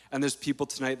 And there's people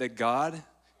tonight that God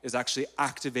is actually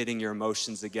activating your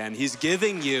emotions again. He's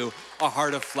giving you a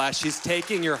heart of flesh. He's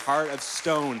taking your heart of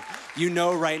stone. You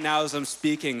know right now as I'm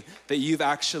speaking that you've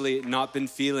actually not been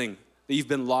feeling, that you've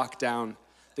been locked down,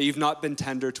 that you've not been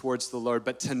tender towards the Lord.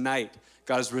 But tonight,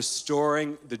 God is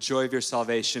restoring the joy of your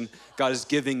salvation. God is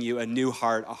giving you a new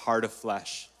heart, a heart of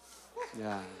flesh.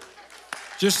 Yeah.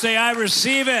 Just say, I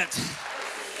receive it.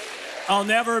 I'll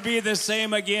never be the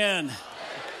same again.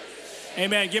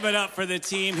 Amen. Give it up for the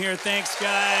team here. Thanks,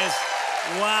 guys.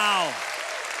 Wow.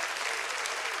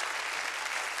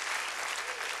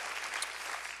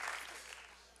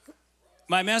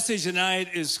 My message tonight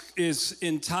is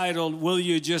entitled, Will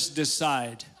You Just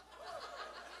Decide?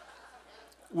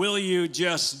 Will you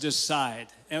just decide?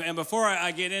 And before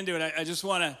I get into it, I just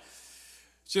want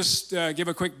to give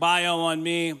a quick bio on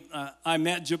me. I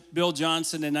met Bill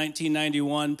Johnson in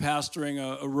 1991,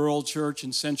 pastoring a rural church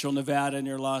in central Nevada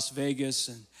near Las Vegas.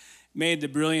 made the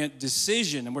brilliant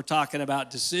decision, and we're talking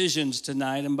about decisions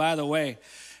tonight. And by the way,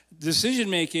 decision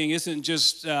making isn't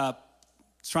just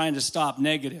trying to stop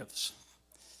negatives.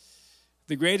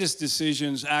 The greatest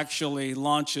decisions actually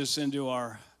launch us into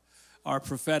our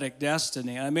prophetic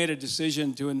destiny. I made a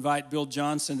decision to invite Bill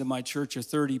Johnson to my church of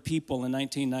 30 people in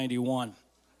 1991.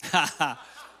 Now,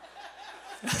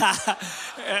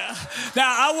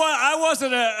 I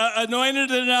wasn't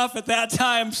anointed enough at that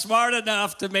time, smart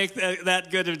enough to make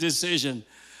that good of a decision.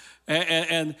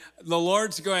 And the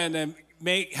Lord's going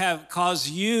to cause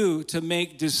you to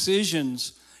make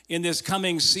decisions in this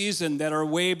coming season that are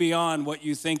way beyond what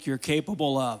you think you're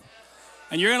capable of.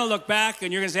 And you're going to look back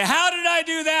and you're going to say, how did I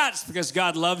do that? It's because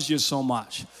God loves you so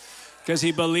much, because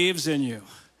he believes in you.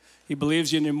 He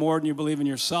believes in you more than you believe in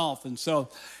yourself. And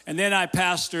then I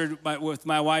pastored with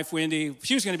my wife, Wendy.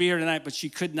 She was going to be here tonight, but she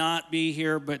could not be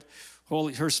here, but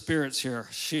her spirit's here.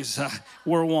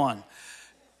 We're one.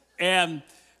 And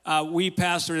we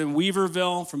pastored in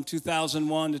Weaverville from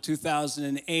 2001 to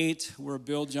 2008, where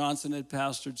Bill Johnson had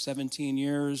pastored 17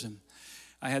 years. And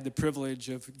I had the privilege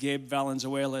of Gabe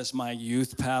Valenzuela as my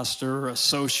youth pastor,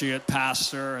 associate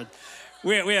pastor. And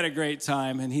we had a great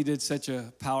time, and he did such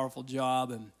a powerful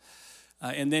job.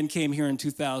 And then came here in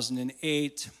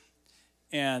 2008.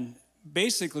 And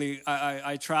basically,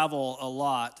 I travel a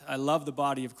lot. I love the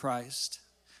body of Christ.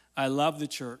 I love the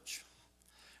church.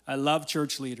 I love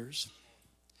church leaders.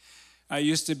 I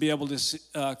used to be able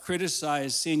to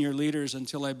criticize senior leaders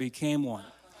until I became one.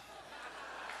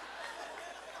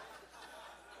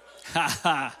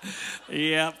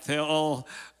 Yep, the old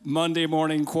Monday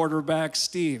morning quarterback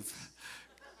Steve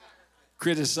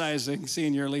criticizing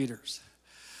senior leaders.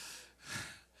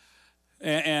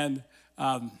 And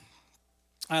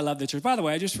I love the church. By the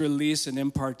way, I just release an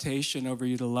impartation over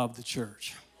you to love the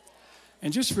church.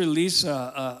 And just release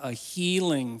a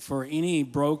healing for any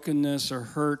brokenness or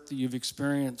hurt that you've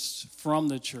experienced from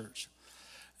the church.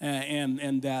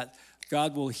 And that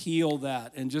God will heal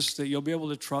that. And just that you'll be able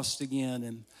to trust again.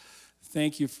 And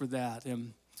thank you for that.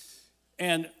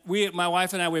 And my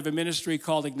wife and I, we have a ministry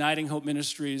called Igniting Hope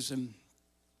Ministries. And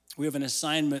we have an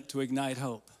assignment to ignite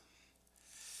hope.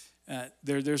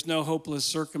 There's no hopeless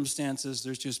circumstances.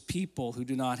 There's just people who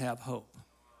do not have hope.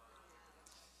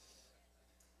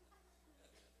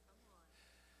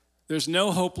 There's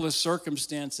no hopeless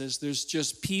circumstances. There's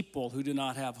just people who do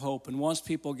not have hope. And once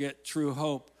people get true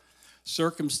hope,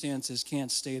 circumstances can't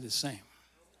stay the same.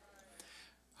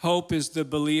 Hope is the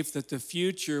belief that the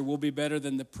future will be better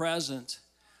than the present,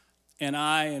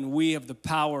 and we have the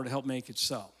power to help make it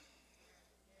so.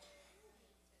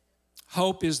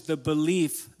 Hope is the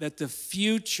belief that the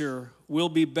future will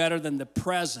be better than the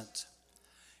present,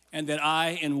 and that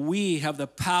we have the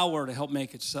power to help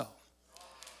make it so.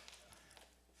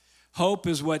 Hope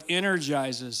is what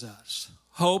energizes us.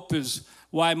 Hope is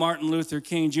why Martin Luther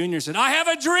King Jr. said, I have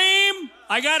a dream.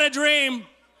 I got a dream.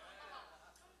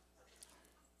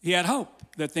 He had hope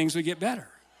that things would get better.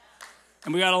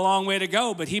 And we got a long way to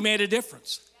go, but he made a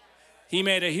difference. He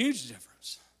made a huge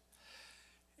difference.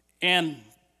 And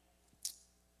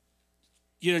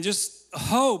just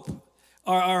hope,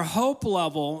 our hope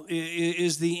level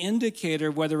is the indicator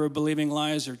of whether we're believing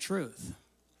lies or truth.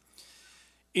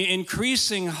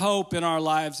 Increasing hope in our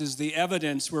lives is the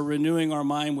evidence we're renewing our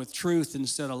mind with truth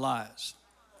instead of lies.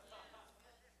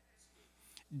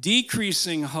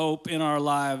 Decreasing hope in our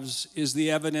lives is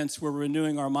the evidence we're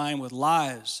renewing our mind with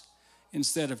lies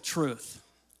instead of truth.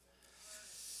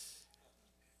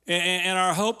 And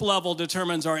our hope level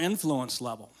determines our influence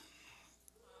level.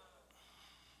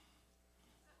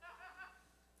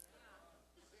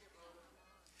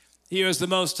 He who has the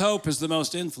most hope is the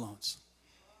most influence.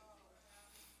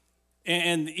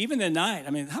 And even tonight,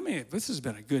 this has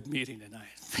been a good meeting tonight.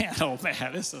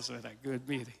 Man, this has been a good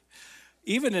meeting.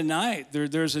 Even tonight,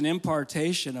 there's an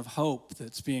impartation of hope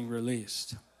that's being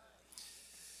released.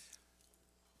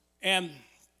 And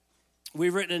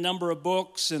we've written a number of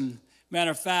books. And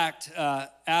matter of fact,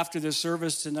 after this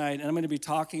service tonight, and I'm going to be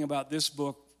talking about this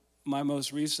book, my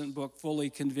most recent book,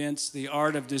 Fully Convinced, The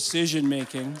Art of Decision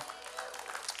Making.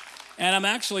 And I'm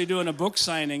actually doing a book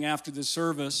signing after the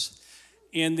service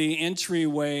in the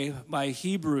entryway by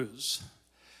Hebrews.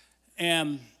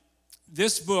 And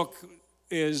this book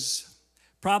is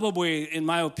probably, in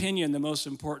my opinion, the most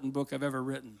important book I've ever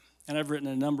written. And I've written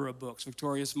a number of books,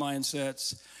 Victorious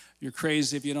Mindsets, You're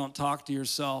Crazy If You Don't Talk to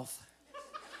Yourself.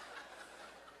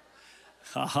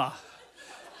 Ha ha.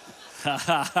 Ha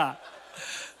ha ha.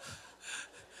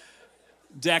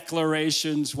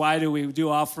 Declarations. Why do we do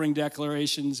offering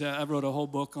declarations? I wrote a whole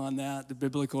book on that, the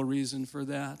biblical reason for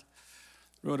that.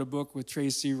 Wrote a book with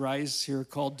Tracy Rice here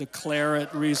called Declare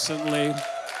It recently.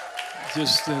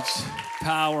 Just it's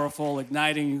powerful,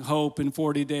 igniting hope in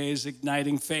 40 days,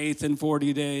 igniting faith in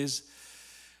 40 days,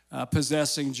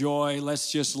 possessing joy.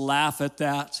 Let's just laugh at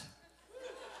that.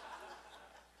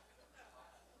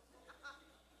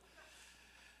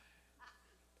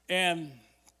 And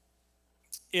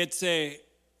it's there's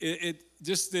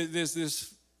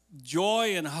this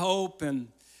joy and hope and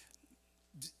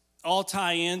all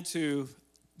tie into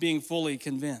being fully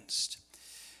convinced.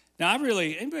 Now,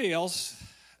 anybody else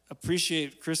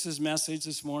appreciate Chris's message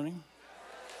this morning?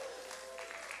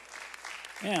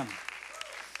 Man,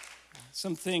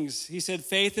 some things. He said,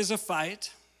 faith is a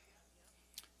fight.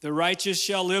 The righteous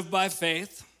shall live by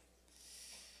faith.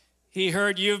 He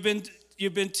heard you've been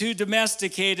too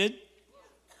domesticated.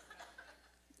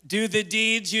 Do the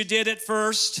deeds you did at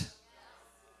first.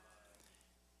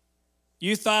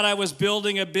 You thought I was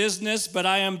building a business, but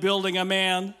I am building a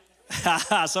man.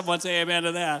 Someone say amen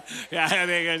to that. Yeah,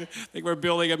 I think we're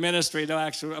building a ministry. No,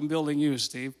 actually, I'm building you,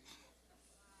 Steve.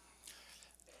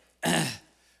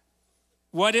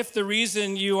 What if the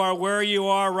reason you are where you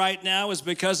are right now is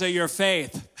because of your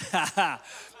faith?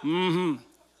 Mm-hmm.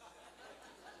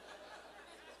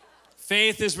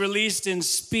 Faith is released in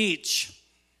speech.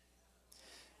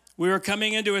 We are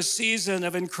coming into a season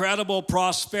of incredible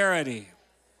prosperity.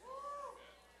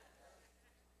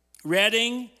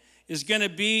 Redding is going to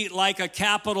be like a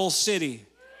capital city.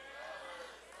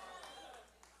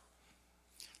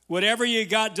 Whatever you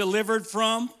got delivered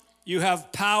from, you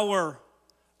have power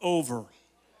over.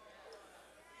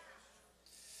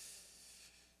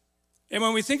 And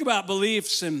when we think about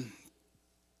beliefs, and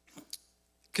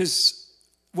because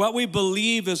what we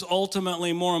believe is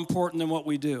ultimately more important than what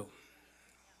we do.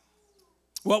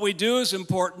 What we do is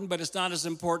important, but it's not as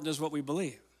important as what we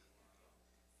believe.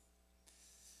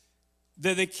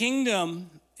 The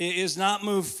kingdom is not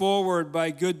moved forward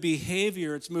by good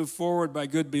behavior, it's moved forward by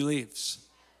good beliefs.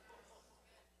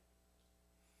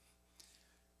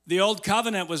 The old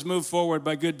covenant was moved forward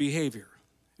by good behavior.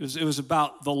 It was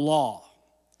about the law.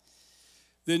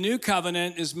 The new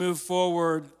covenant is moved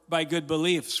forward by good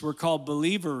beliefs. We're called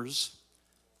believers.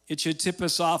 It should tip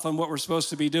us off on what we're supposed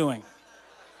to be doing.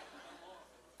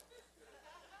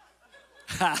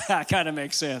 Kind of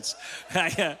makes sense.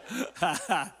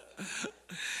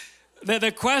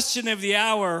 The question of the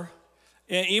hour,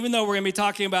 even though we're going to be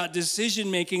talking about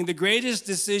decision making, the greatest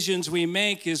decisions we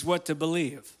make is what to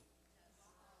believe.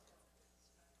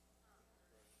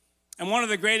 And one of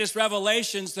the greatest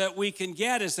revelations that we can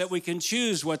get is that we can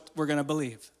choose what we're going to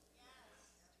believe.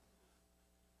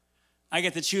 I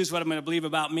get to choose what I'm going to believe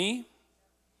about me,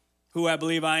 who I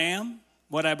believe I am,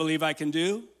 what I believe I can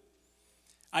do.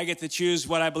 I get to choose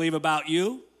what I believe about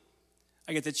you.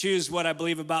 I get to choose what I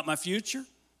believe about my future.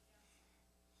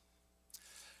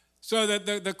 So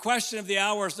the question of the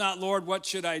hour is not, Lord, what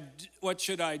should I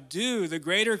do? The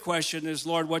greater question is,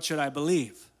 Lord, what should I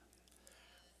believe?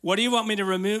 What do you want me to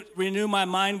renew my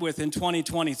mind with in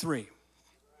 2023?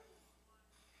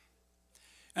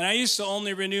 And I used to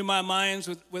only renew my minds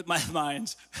with my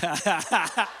minds.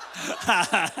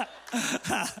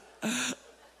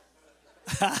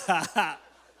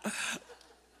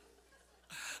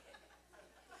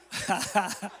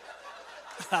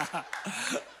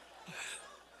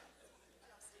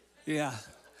 Yeah.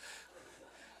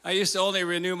 I used to only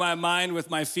renew my mind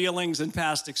with my feelings and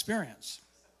past experience.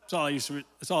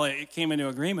 That's all I came into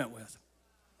agreement with.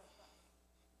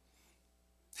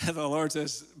 And the Lord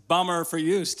says, bummer for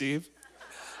you, Steve.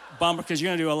 Bummer, because you're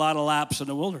going to do a lot of laps in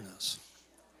the wilderness.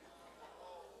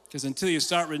 Because until you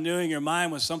start renewing your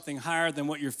mind with something higher than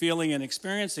what you're feeling and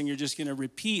experiencing, you're just going to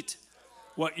repeat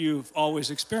what you've always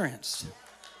experienced.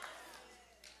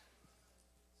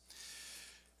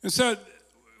 And so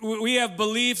we have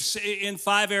beliefs in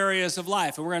 5 areas of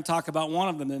life, and we're going to talk about one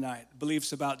of them tonight,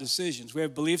 beliefs about decisions. We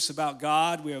have beliefs about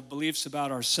God, we have beliefs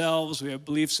about ourselves, we have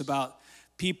beliefs about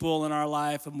people in our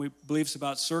life, and we have beliefs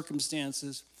about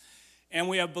circumstances, and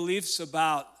we have beliefs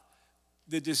about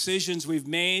the decisions we've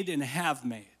made and have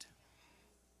made.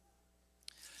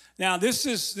 Now,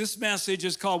 this message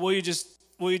is called, Will You Just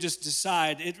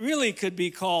Decide? It really could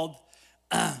be called,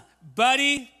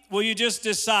 Buddy, Will You Just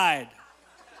Decide?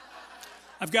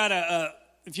 I've got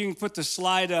if you can put the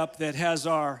slide up that has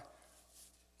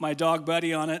my dog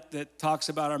Buddy on it that talks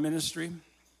about our ministry,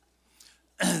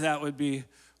 that would be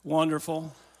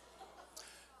wonderful.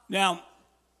 Now,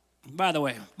 by the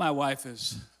way, my wife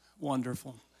is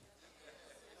wonderful.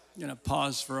 I'm going to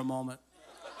pause for a moment.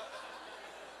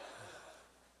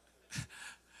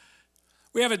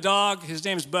 We have a dog. His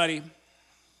name's Buddy.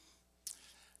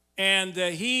 And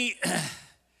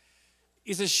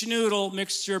He's a schnoodle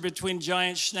mixture between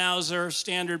giant schnauzer,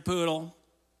 standard poodle.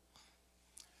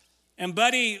 And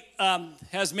Buddy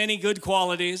has many good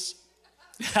qualities.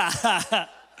 But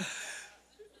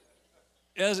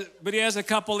he has a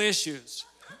couple issues.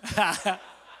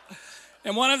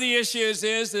 And one of the issues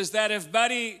is that if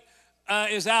Buddy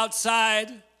is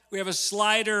outside, we have a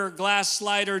glass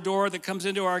slider door that comes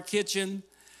into our kitchen,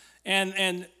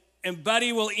 and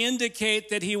Buddy will indicate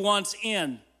that he wants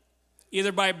in,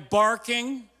 either by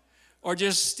barking or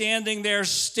just standing there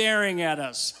staring at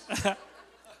us.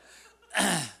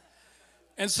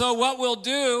 And so what we'll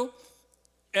do,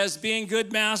 as being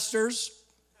good masters,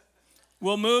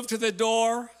 we'll move to the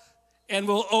door and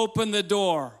we'll open the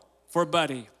door for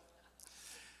Buddy.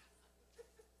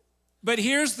 But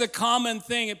here's the common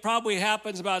thing. It probably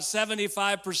happens about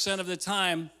 75% of the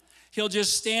time. He'll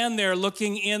just stand there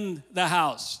looking in the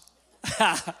house.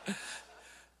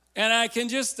 And I can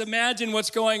just imagine what's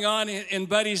going on in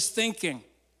Buddy's thinking.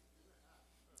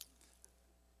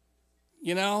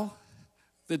 You know,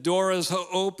 the door is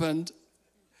opened,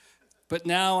 but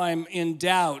now I'm in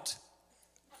doubt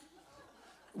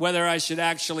whether I should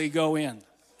actually go in.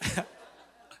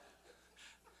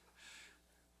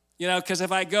 You know, because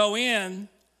if I go in,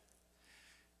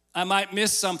 I might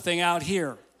miss something out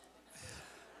here.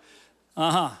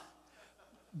 But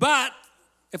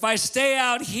if I stay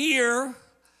out here,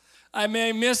 I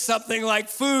may miss something like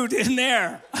food in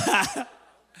there.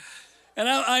 And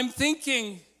I'm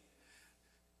thinking,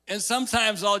 and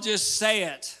sometimes I'll just say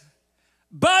it,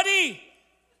 Buddy,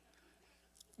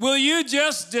 will you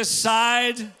just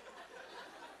decide?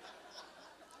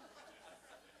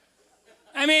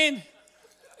 I mean,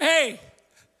 hey,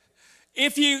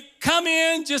 if you come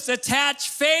in, just attach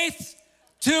faith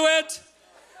to it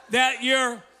that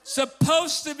you're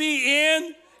supposed to be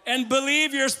in and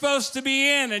believe you're supposed to be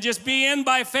in and just be in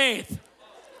by faith.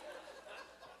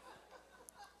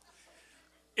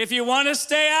 If you want to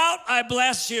stay out, I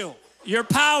bless you. You're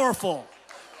powerful.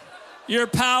 You're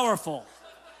powerful.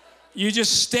 You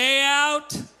just stay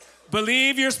out,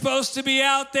 believe you're supposed to be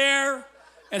out there,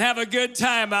 and have a good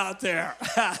time out there.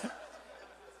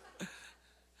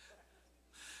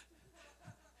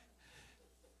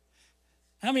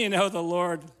 How many of you know the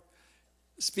Lord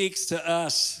speaks to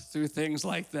us through things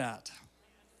like that?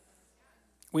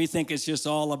 We think it's just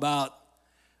all about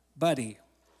Buddy.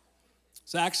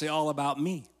 It's actually all about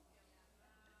me.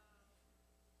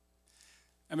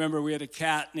 I remember we had a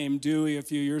cat named Dewey a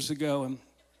few years ago,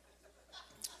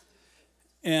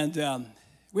 and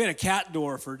we had a cat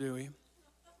door for Dewey.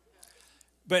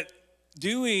 But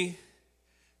Dewey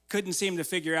couldn't seem to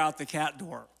figure out the cat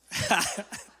door.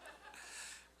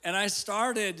 And I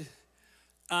started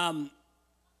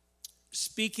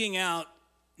speaking out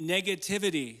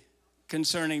negativity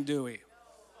concerning Dewey.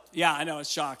 Yeah, I know, it's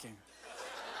shocking.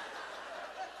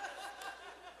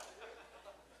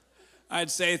 I'd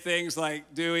say things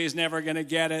like, Dewey's never gonna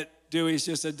get it. Dewey's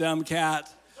just a dumb cat.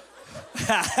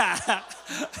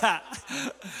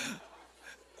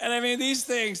 And I mean, these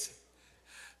things,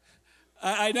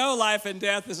 I know life and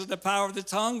death is in the power of the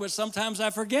tongue, but sometimes I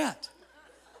forget.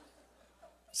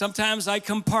 Sometimes I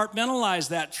compartmentalize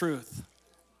that truth.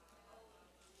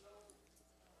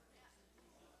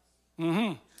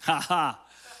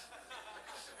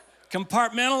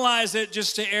 Compartmentalize it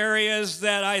just to areas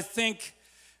that I think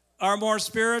are more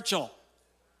spiritual.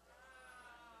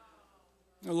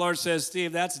 The Lord says,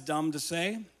 Steve, that's dumb to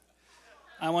say.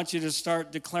 I want you to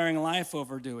start declaring life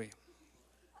over Dewey.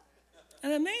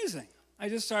 And amazing. I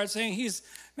just started saying, he's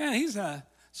a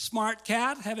smart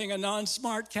cat having a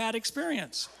non-smart cat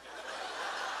experience.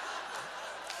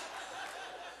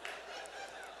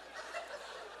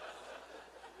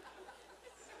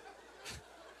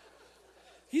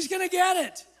 He's gonna get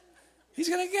it. He's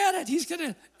gonna get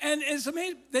it. And it's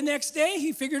amazing. The next day,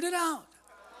 he figured it out.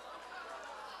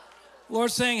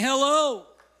 Lord's saying, hello.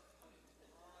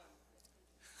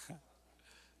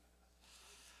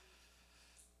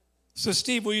 So,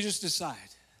 Steve, will you just decide?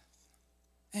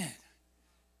 Man,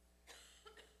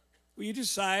 will you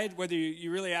decide whether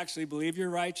you really actually believe you're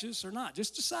righteous or not?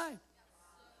 Just decide.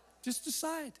 Just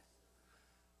decide.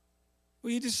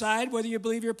 Will you decide whether you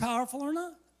believe you're powerful or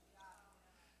not?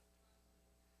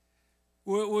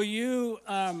 Will you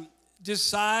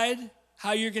decide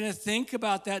how you're going to think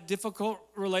about that difficult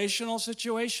relational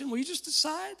situation? Will you just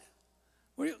decide?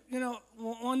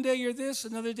 One day you're this,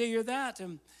 another day you're that.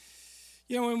 And,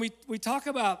 when we talk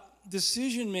about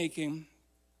decision making,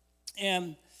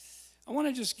 and I want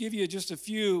to just give you just a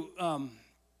few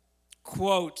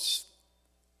quotes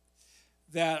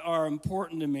that are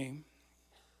important to me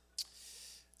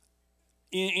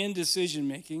in decision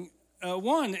making.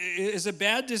 One is a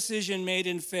bad decision made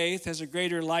in faith has a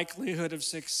greater likelihood of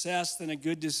success than a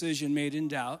good decision made in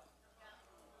doubt.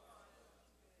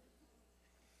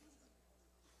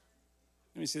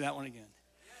 Let me see that one again.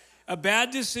 A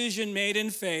bad decision made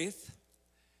in faith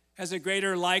has a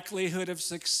greater likelihood of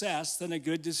success than a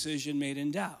good decision made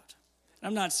in doubt.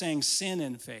 I'm not saying sin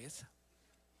in faith.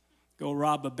 Go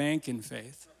rob a bank in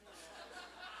faith.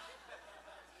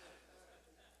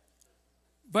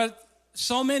 But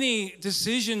so many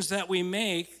decisions that we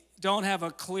make don't have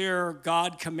a clear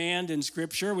God command in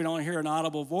Scripture. We don't hear an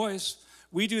audible voice.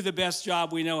 We do the best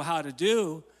job we know how to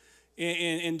do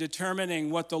in determining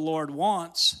what the Lord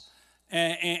wants,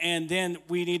 and then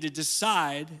we need to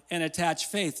decide and attach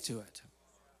faith to it.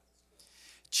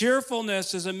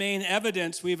 Cheerfulness is a main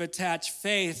evidence we've attached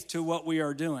faith to what we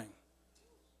are doing.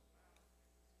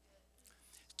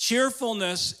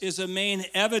 Cheerfulness is a main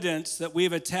evidence that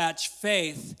we've attached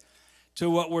faith to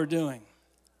what we're doing.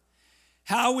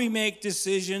 How we make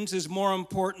decisions is more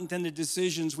important than the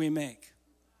decisions we make.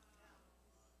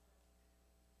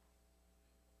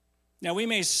 Now, we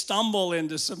may stumble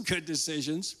into some good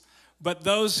decisions, but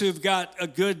those who've got a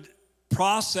good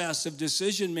process of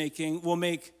decision making will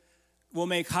make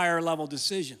higher level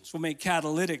decisions, will make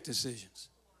catalytic decisions.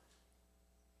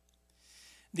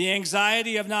 The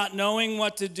anxiety of not knowing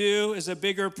what to do is a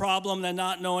bigger problem than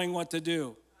not knowing what to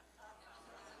do.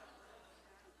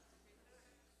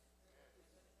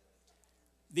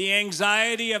 The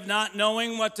anxiety of not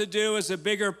knowing what to do is a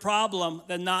bigger problem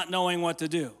than not knowing what to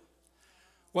do.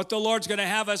 What the Lord's going to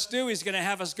have us do, He's going to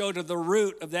have us go to the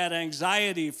root of that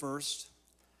anxiety first.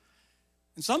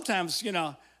 And sometimes,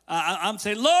 I'm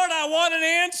saying, Lord, I want an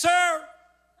answer.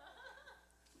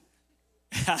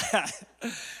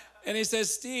 And He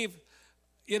says, Steve,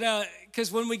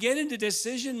 because when we get into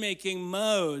decision-making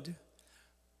mode,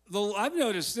 I've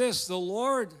noticed this, the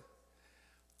Lord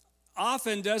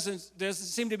often doesn't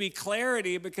seem to be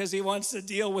clarity because He wants to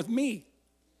deal with me.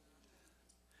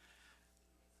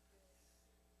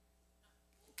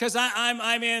 Because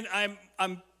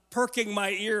I'm perking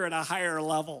my ear at a higher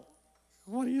level.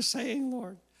 What are you saying,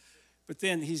 Lord? But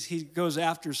then He goes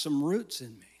after some roots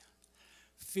in me.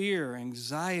 Fear,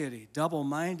 anxiety,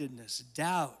 double-mindedness,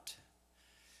 doubt.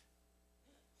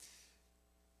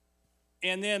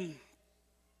 And then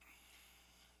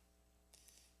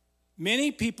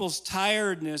many people's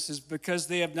tiredness is because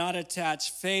they have not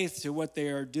attached faith to what they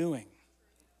are doing.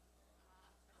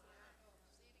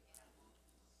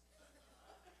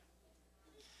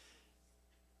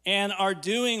 And are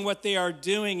doing what they are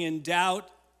doing in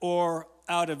doubt or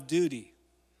out of duty.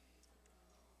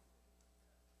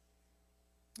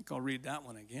 I think I'll read that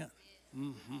one again.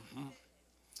 Mm-hmm.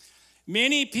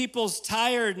 Many people's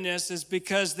tiredness is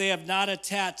because they have not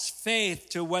attached faith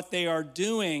to what they are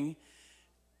doing,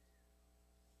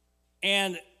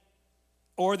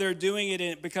 or they're doing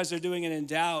it because they're doing it in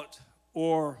doubt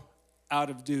or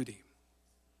out of duty.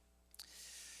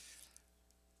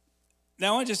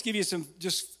 Now I want to just give you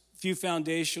just a few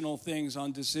foundational things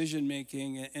on decision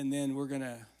making, and then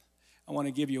I want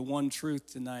to give you one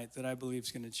truth tonight that I believe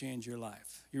is going to change your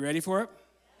life. You ready for it?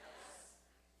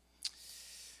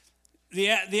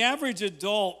 Yes. The average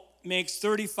adult makes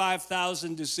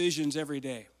 35,000 decisions every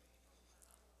day.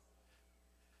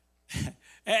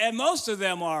 And most of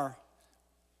them are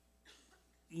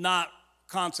not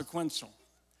consequential.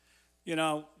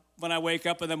 When I wake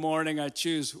up in the morning, I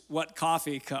choose what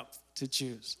coffee cup to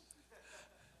choose.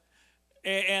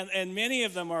 And many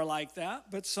of them are like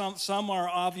that, but some are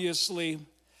obviously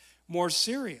more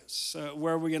serious.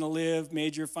 Where are we going to live,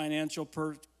 major financial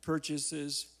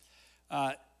purchases,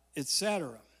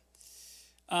 etc.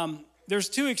 There's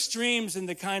two extremes in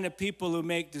the kind of people who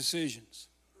make decisions.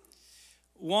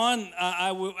 One,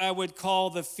 I would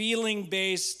call the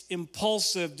feeling-based,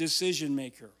 impulsive decision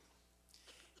maker.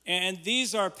 And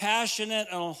these are passionate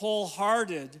and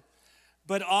wholehearted,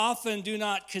 but often do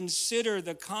not consider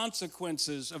the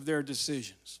consequences of their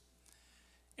decisions.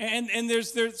 And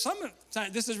there's some,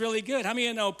 this is really good. How many of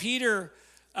you know Peter,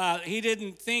 he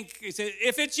didn't think, he said,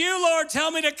 if it's you, Lord,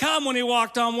 tell me to come, when he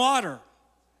walked on water.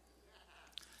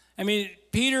 I mean,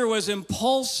 Peter was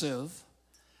impulsive,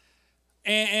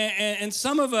 and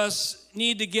some of us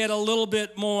need to get a little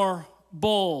bit more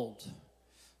bold.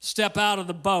 Step out of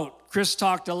the boat. Chris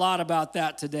talked a lot about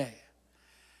that today.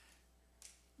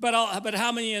 But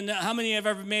how many have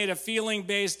ever made a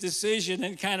feeling-based decision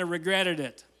and kind of regretted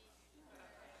it?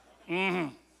 Mm-hmm.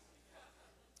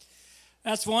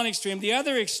 That's one extreme. The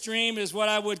other extreme is what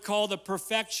I would call the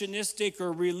perfectionistic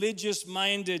or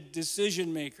religious-minded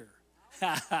decision maker.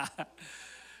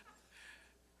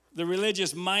 The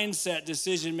religious mindset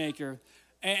decision maker.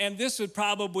 And this would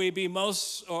probably be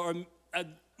most, or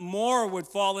more would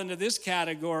fall into this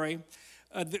category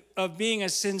of being a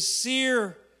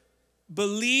sincere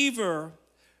believer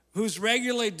who's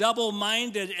regularly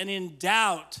double-minded and in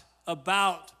doubt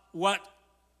about what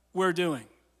we're doing.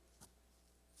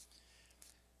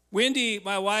 Wendy,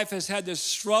 my wife, has had this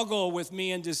struggle with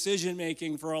me in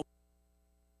decision-making for a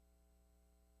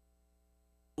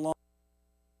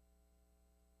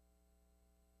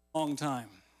long time.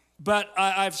 But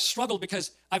I've struggled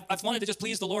because I've wanted to just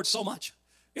please the Lord so much.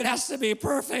 It has to be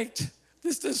perfect,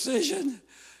 this decision,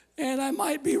 and I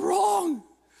might be wrong.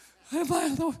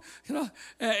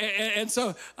 And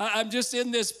so I'm just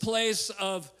in this place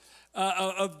of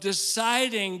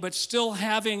deciding, but still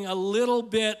having a little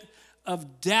bit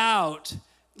of doubt,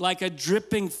 like a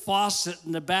dripping faucet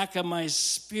in the back of my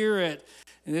spirit.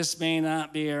 This may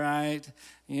not be right.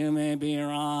 You may be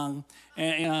wrong.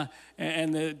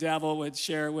 And the devil would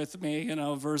share with me,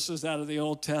 verses out of the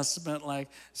Old Testament like,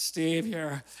 Steve,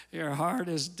 your heart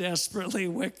is desperately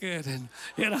wicked, and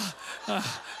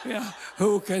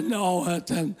who can know it?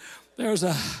 And there's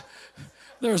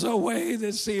a way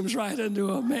that seems right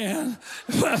unto a man,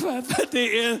 but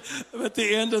the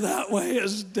end of that way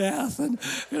is death. And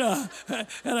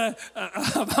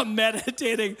I'm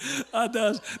meditating on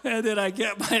those, and then I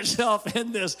get myself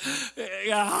in this.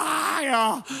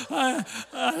 I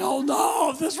don't know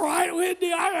if this is right,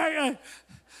 Wendy.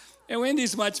 And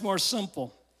Wendy's much more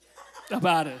simple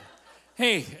about it.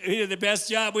 Hey, we did the best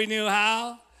job we knew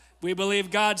how. We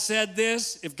believe God said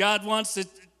this. If God wants to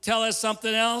tell us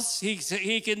something else,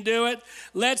 he can do it.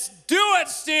 Let's do it,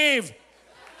 Steve.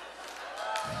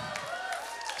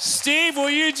 Steve, will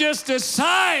you just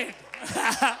decide?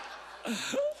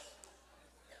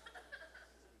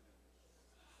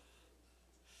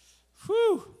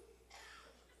 Whew.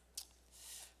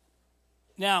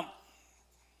 Now,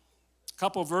 a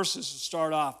couple verses to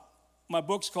start off. My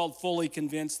book's called Fully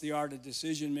Convinced, The Art of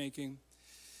Decision Making.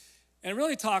 And it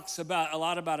really talks a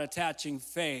lot about attaching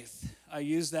faith. I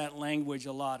use that language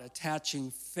a lot, attaching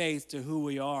faith to who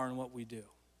we are and what we do.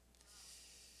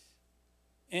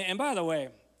 And by the way,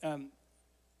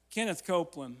 Kenneth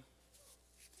Copeland,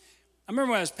 I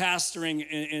remember when I was pastoring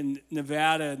in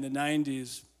Nevada in the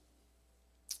 90s,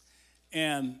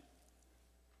 and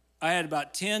I had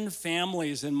about 10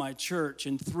 families in my church,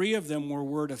 and 3 of them were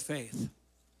Word of Faith.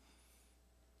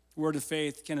 Word of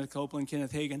Faith, Kenneth Copeland,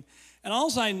 Kenneth Hagin. And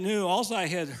all I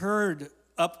had heard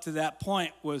up to that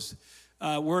point was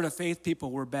Word of Faith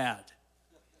people were bad.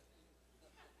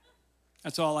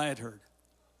 That's all I had heard.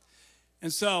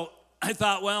 And so I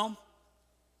thought, well,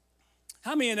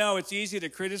 how many of you know it's easy to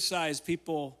criticize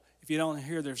people if you don't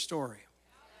hear their story?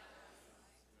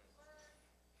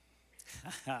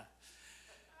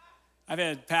 I've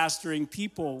had pastoring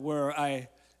people where I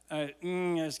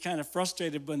was kind of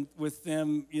frustrated with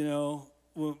them,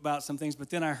 about some things, but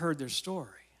then I heard their story.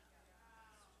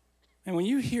 And when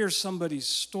you hear somebody's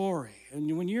story,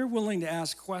 and when you're willing to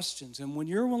ask questions, and when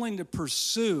you're willing to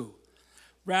pursue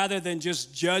rather than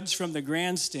just judge from the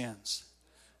grandstands,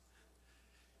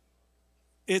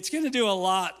 it's going to do a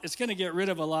lot. It's going to get rid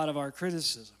of a lot of our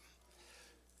criticism.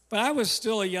 But I was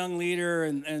still a young leader,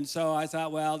 and so I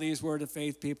thought, well, these Word of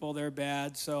Faith people, they're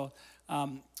bad. So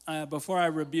before I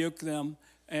rebuke them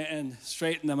and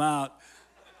straighten them out,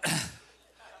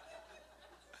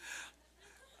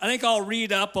 I think I'll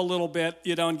read up a little bit,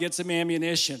 and get some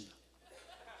ammunition.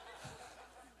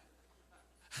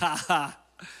 How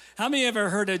many ever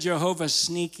heard of Jehovah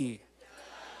Sneaky?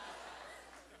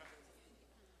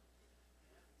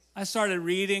 I started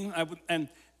reading, and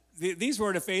these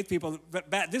Word of Faith people,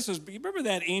 remember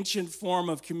that ancient form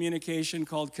of communication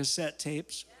called cassette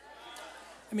tapes?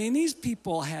 I mean, these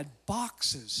people had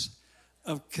boxes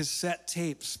of cassette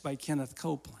tapes by Kenneth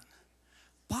Copeland.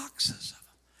 Boxes of them.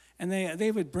 And they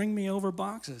would bring me over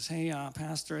boxes. Hey,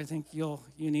 Pastor, I think you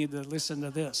need to listen to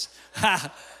this.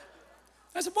 I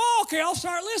said, well, okay, I'll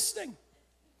start listening.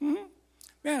 Mm-hmm.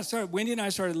 Yeah, Wendy and I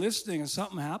started listening, and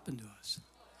something happened to us.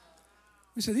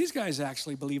 We said, these guys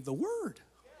actually believe the Word.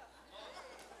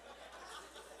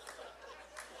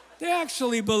 They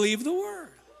actually believe the Word.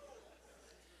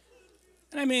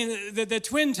 And I mean, the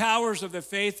twin towers of the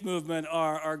faith movement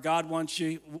are God wants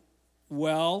you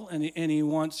well, and he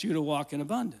wants you to walk in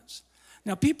abundance.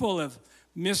 Now, people have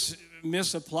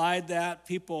misapplied that.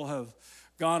 People have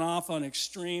gone off on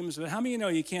extremes. But how many of you know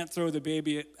you can't throw the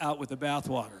baby out with the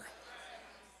bathwater?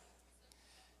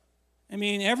 I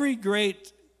mean, every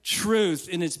great truth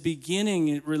in its beginning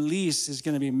and release is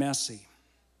going to be messy.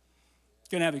 It's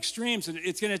going to have extremes, and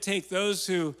it's going to take those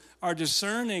who are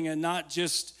discerning and not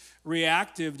just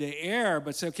reactive to err,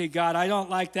 but say, okay, God, I don't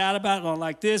like that about it, I don't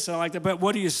like this, I don't like that, but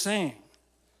what are you saying?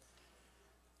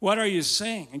 What are you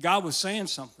saying? And God was saying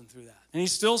something through that. And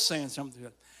he's still saying something through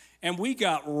that. And we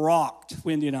got rocked,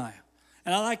 Wendy and I.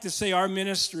 And I like to say our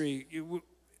ministry,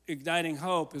 Igniting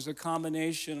Hope, is a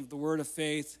combination of the Word of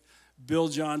Faith, Bill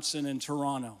Johnson, and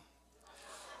Toronto.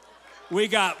 We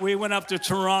went up to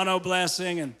Toronto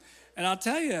Blessing, and I'll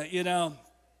tell you,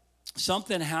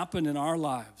 something happened in our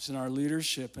lives, in our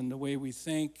leadership, and the way we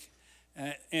think,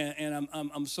 and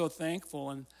I'm so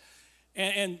thankful,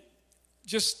 and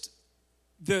just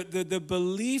the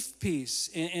belief piece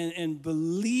and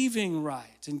believing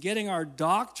right, and getting our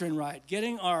doctrine right,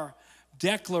 getting our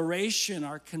declaration,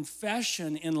 our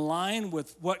confession in line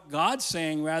with what God's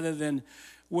saying rather than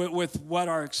with what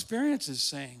our experience is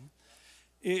saying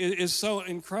is so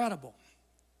incredible.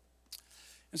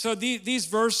 And so these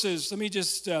verses, let me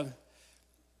just,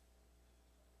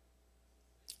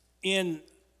 in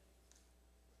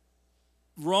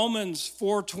Romans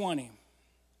 4:20,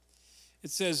 it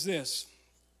says this,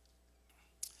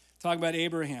 talking about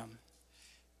Abraham.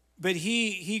 But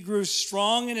he grew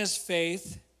strong in his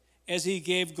faith as he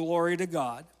gave glory to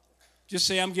God. Just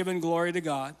say, I'm giving glory to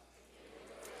God.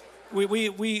 We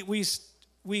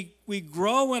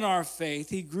grow in our faith.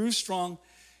 He grew strong.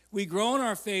 We grow in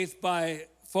our faith by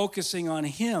focusing on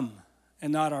him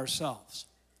and not ourselves.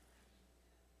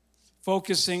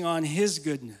 Focusing on his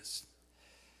goodness.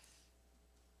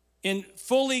 In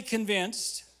fully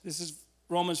convinced, this is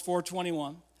Romans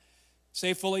 4:21.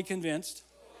 Say fully convinced.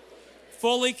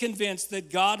 Fully convinced that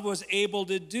God was able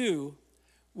to do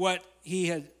what he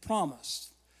had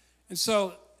promised. And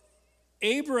so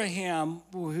Abraham,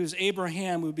 who's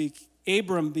Abraham,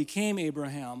 Abram became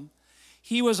Abraham,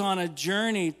 he was on a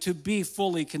journey to be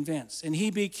fully convinced. And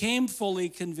he became fully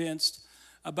convinced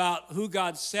about who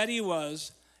God said he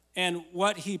was and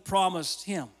what he promised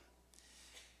him.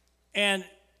 And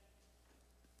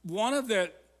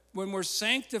when we're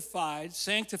sanctified,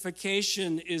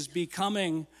 sanctification is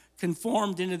becoming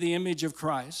conformed into the image of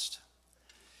Christ.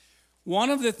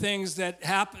 One of the things that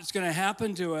is going to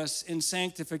happen to us in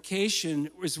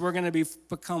sanctification is we're going to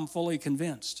become fully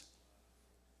convinced.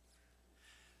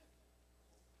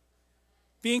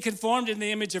 Being conformed in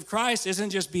the image of Christ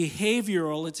isn't just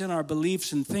behavioral, it's in our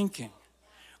beliefs and thinking.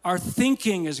 Our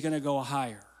thinking is going to go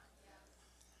higher.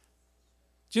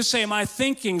 Just say, my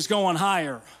thinking's going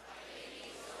higher.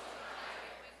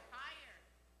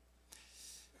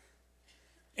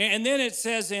 And then it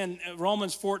says in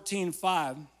Romans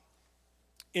 14:5,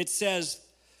 it says,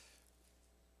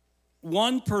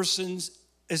 one person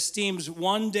esteems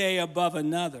one day above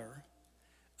another,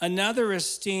 another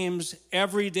esteems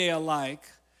every day alike.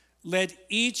 Let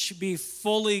each be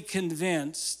fully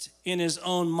convinced in his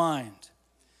own mind.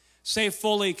 Say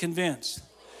fully convinced.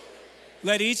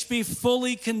 Let each be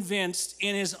fully convinced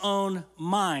in his own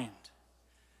mind.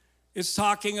 It's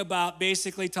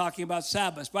basically talking about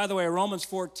Sabbath. By the way, Romans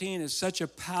 14 is such a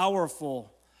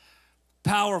powerful,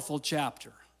 powerful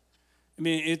chapter. I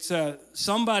mean, it's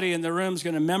somebody in the room is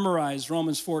going to memorize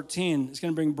Romans 14. It's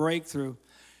going to bring breakthrough.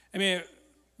 I mean,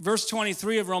 verse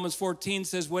 23 of Romans 14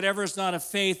 says, whatever is not of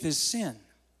faith is sin.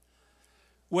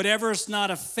 Whatever is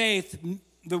not of faith,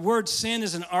 the word sin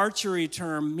is an archery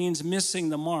term, means missing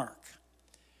the mark.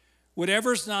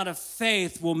 Whatever is not of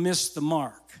faith will miss the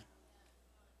mark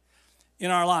in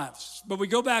our lives. But we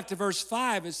go back to verse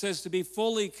 5, it says to be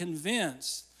fully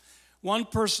convinced. One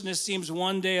person esteems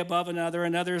one day above another,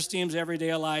 another esteems every day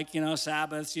alike.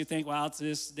 Sabbaths, you think, well, it's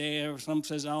this day, or some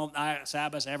says, oh,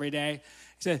 Sabbaths every day.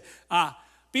 He said,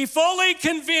 be fully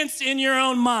convinced in your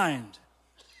own mind.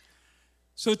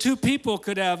 So two people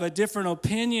could have a different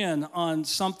opinion on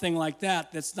something like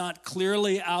that that's not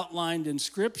clearly outlined in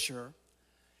Scripture,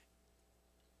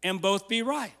 and both be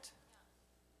right.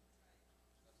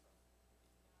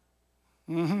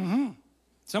 Mm-hmm.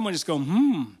 Someone just go,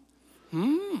 mm-hmm.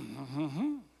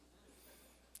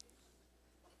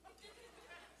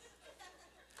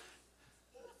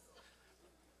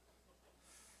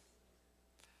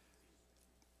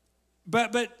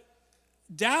 But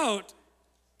doubt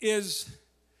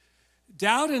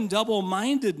and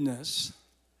double-mindedness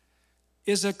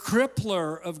is a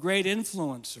crippler of great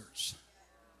influencers.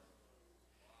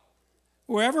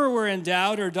 Wherever we're in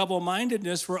doubt or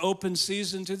double-mindedness, we're open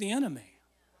season to the enemy.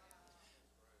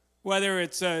 Whether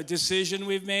it's a decision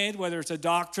we've made, whether it's a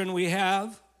doctrine we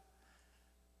have,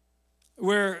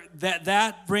 where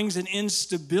that brings an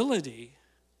instability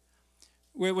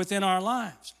within our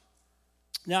lives.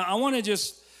 Now, I'm going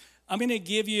to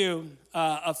give you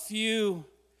a few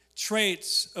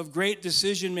traits of great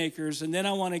decision makers, and then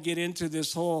I want to get into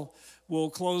this we'll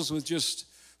close with just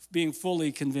being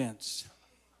fully convinced.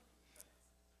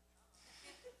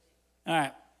 All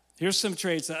right, here's some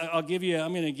traits. I'm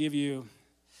going to give you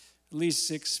at least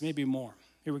 6, maybe more.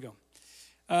 Here we go.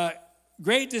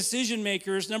 Great decision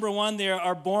makers, number 1, they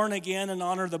are born again and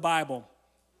honor the Bible.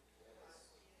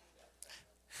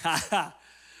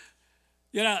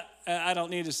 You know, I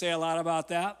don't need to say a lot about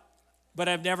that, but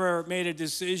I've never made a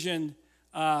decision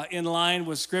in line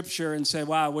with Scripture and said,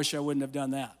 wow, I wish I wouldn't have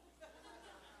done that.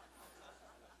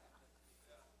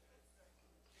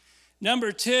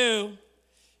 Number 2,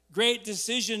 great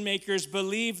decision makers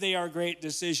believe they are great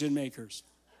decision makers.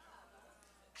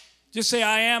 Just say,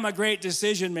 I am a great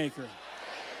decision maker.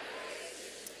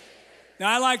 Now,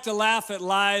 I like to laugh at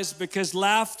lies because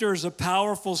laughter is a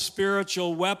powerful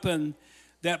spiritual weapon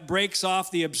that breaks off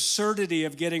the absurdity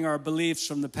of getting our beliefs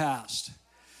from the past.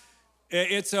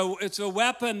 It's a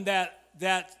weapon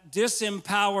that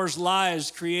disempowers lies,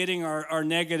 creating our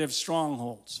negative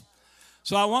strongholds.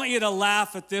 So I want you to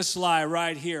laugh at this lie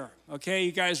right here. Okay,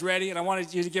 you guys ready? And I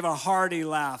wanted you to give a hearty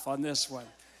laugh on this one.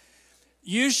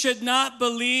 You should not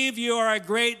believe you are a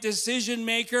great decision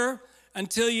maker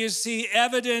until you see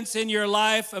evidence in your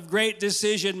life of great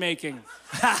decision making.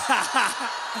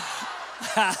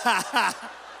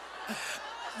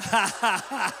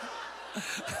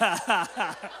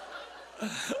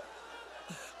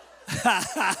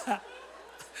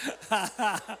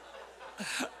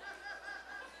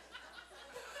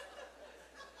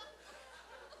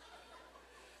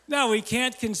 No, we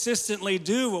can't consistently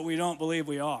do what we don't believe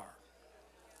we are.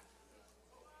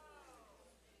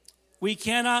 We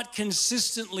cannot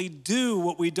consistently do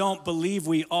what we don't believe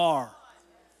we are.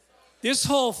 This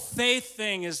whole faith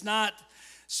thing is not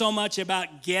so much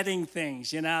about getting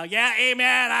things, you know. Yeah,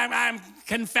 amen, I'm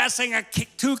confessing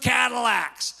 2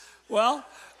 Cadillacs. Well,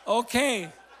 okay.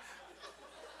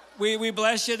 We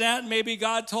bless you that. Maybe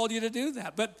God told you to do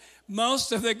that. But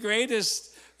most of the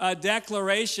greatest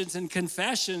declarations and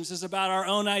confessions is about our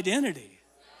own identity.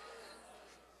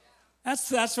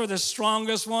 That's where the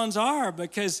strongest ones are,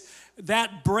 because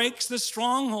that breaks the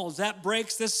strongholds. That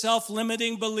breaks the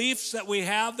self-limiting beliefs that we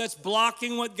have that's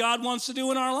blocking what God wants to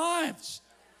do in our lives.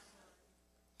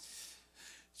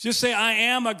 Just say, I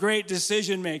am a great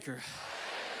decision maker.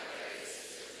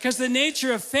 Because the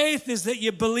nature of faith is that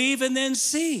you believe and then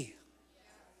see.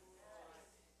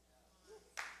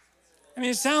 I mean,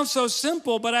 it sounds so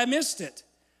simple, but I missed it.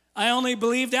 I only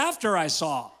believed after I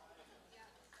saw.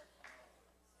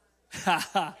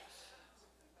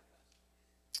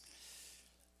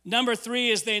 Number 3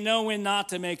 is they know when not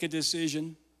to make a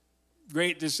decision.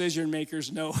 Great decision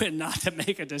makers know when not to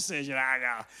make a decision.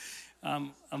 I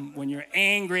know. When you're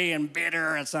angry and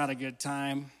bitter, it's not a good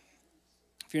time.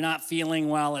 If you're not feeling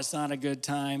well, it's not a good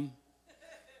time.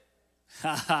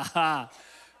 I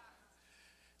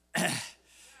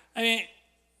mean,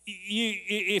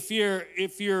 if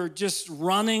you're just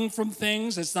running from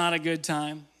things, it's not a good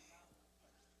time.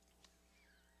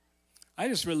 I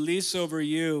just release over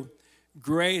you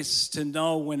grace to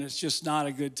know when it's just not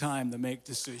a good time to make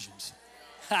decisions.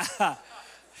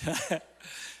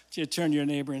 You turn to your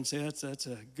neighbor and say, that's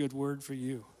a good word for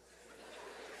you.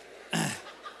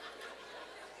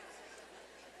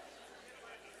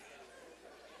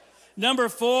 Number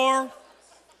four,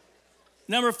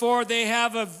 they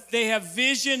have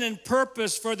vision and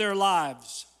purpose for their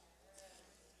lives.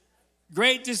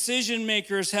 Great decision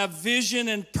makers have vision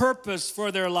and purpose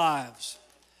for their lives.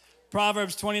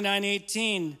 Proverbs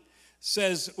 29:18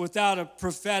 says, without a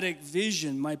prophetic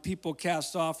vision, my people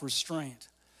cast off restraint.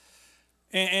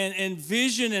 And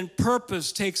vision and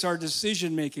purpose takes our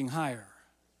decision making higher.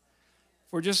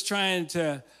 If we're just trying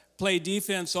to play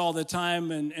defense all the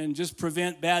time and just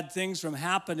prevent bad things from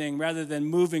happening rather than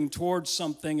moving towards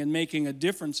something and making a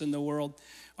difference in the world,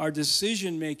 our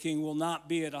decision making will not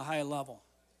be at a high level.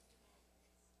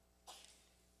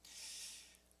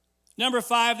 Number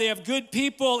 5, they have good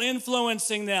people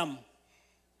influencing them.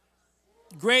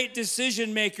 Great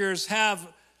decision makers have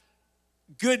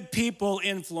good people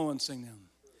influencing them.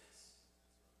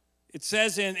 It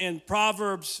says in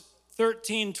Proverbs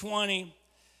 13:20,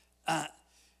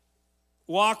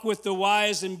 walk with the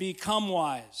wise and become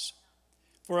wise,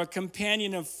 for a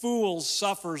companion of fools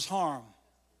suffers harm.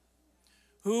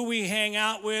 Who we hang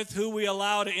out with, who we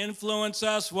allow to influence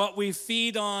us, what we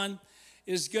feed on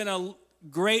is going to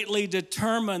greatly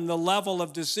determine the level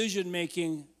of decision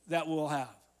making that we'll have.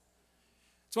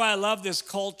 That's why I love this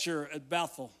culture at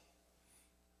Bethel.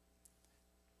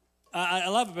 I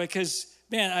love it because,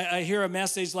 man, I hear a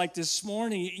message like this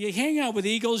morning. You hang out with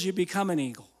eagles, you become an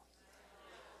eagle.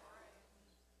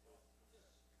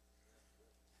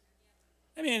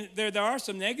 I mean, there are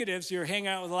some negatives. You're hanging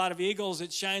out with a lot of eagles.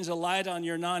 It shines a light on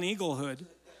your non-eaglehood.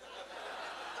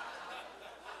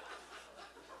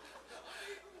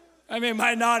 I mean,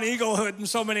 my non-eaglehood in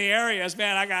so many areas,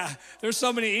 man, there's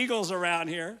so many eagles around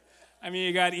here. I mean,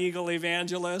 you got eagle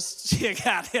evangelists, you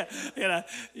got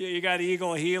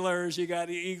eagle healers, you got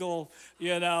eagle,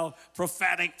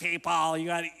 prophetic people, you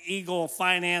got eagle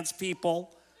finance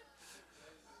people.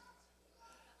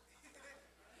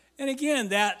 And again,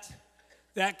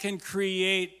 that can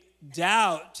create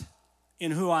doubt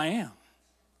in who I am.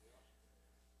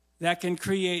 That can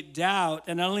create doubt,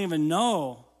 and I don't even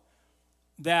know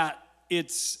that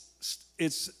it's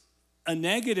a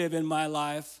negative in my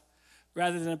life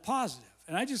rather than a positive.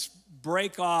 And I just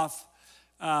break off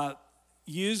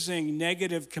using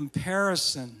negative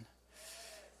comparison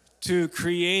to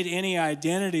create any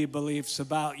identity beliefs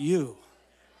about you.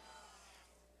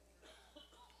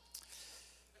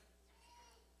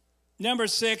 Number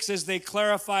 6 is they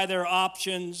clarify their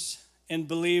options and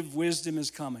believe wisdom is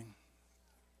coming.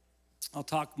 I'll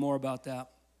talk more about that.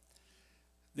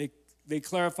 They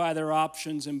clarify their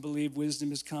options and believe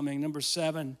wisdom is coming. Number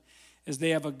 7 is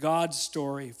they have a God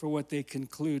story for what they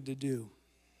conclude to do.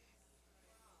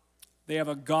 They have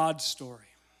a God story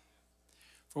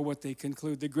for what they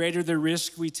conclude. The greater the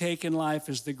risk we take in life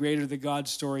is the greater the God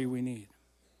story we need.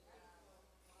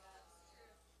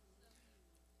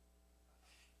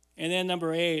 And then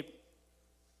number 8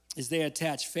 is they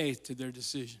attach faith to their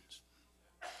decisions.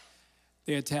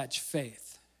 They attach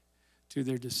faith to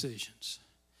their decisions.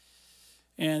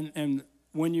 And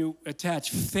when you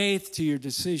attach faith to your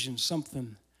decisions,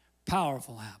 something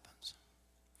powerful happens.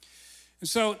 And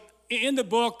so in the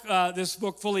book, this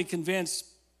book, Fully Convinced,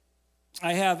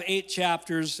 I have 8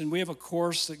 chapters, and we have a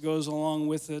course that goes along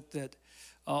with it that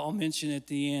I'll mention at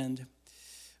the end.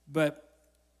 But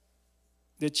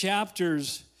the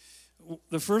chapters,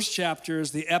 the first chapter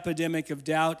is the epidemic of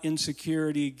doubt,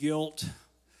 insecurity, guilt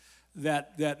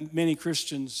that many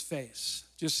Christians face,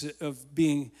 just of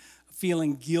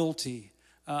feeling guilty.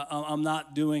 I'm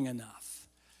not doing enough.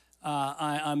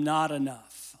 I'm not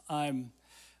enough. I'm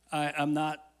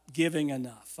not giving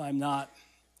enough. I'm not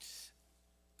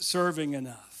serving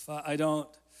enough. I don't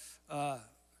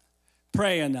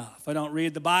pray enough. I don't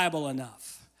read the Bible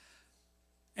enough.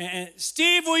 And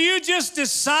Steve, will you just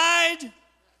decide?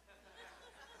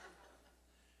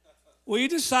 Will you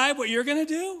decide what you're going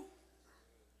to do?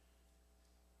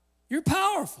 You're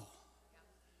powerful.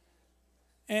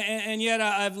 And yet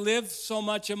I've lived so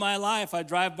much of my life. I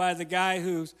drive by the guy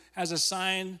who has a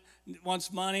sign,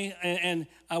 wants money, and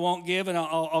I won't give, and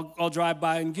I'll drive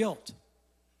by in guilt.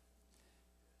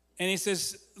 And he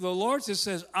says, the Lord just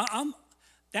says, I'm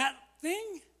that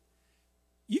thing,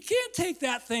 you can't take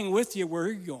that thing with you where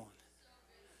you're going.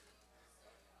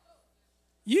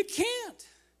 You can't.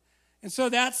 And so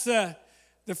that's the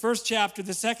first chapter.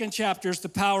 The second chapter is the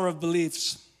power of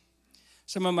beliefs.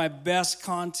 Some of my best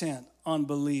content on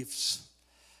beliefs.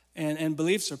 And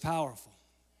beliefs are powerful.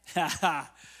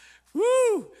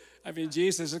 Woo! I mean,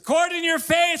 Jesus, according to your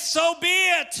faith, so be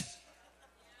it.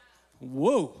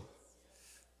 Whoa.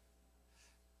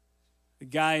 The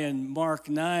guy in Mark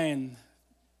 9,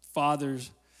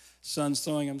 father's son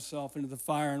throwing himself into the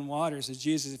fire and water, says,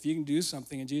 Jesus, if you can do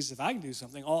something, and Jesus, if I can do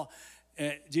something,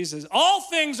 Jesus says, all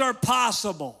things are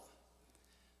possible.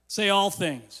 Say all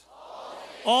things.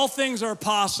 All things are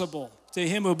possible to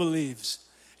him who believes.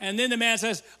 And then the man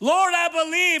says, Lord, I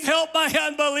believe, help my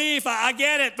unbelief. I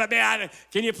get it, but man,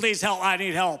 can you please help? I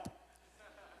need help.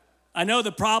 I know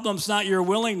the problem's not your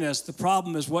willingness. The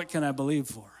problem is, what can I believe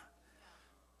for?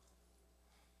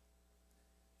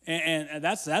 And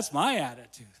that's my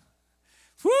attitude.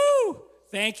 Woo!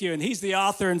 Thank you. And he's the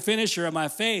author and finisher of my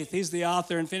faith. He's the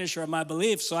author and finisher of my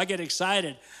belief. So I get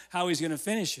excited how he's going to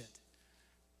finish it.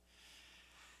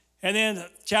 And then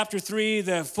chapter 3,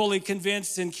 the fully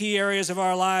convinced in key areas of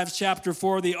our lives. Chapter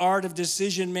 4, the art of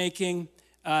decision making.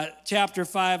 Chapter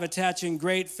 5, attaching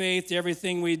great faith to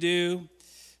everything we do.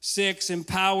 6,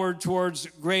 empowered towards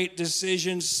great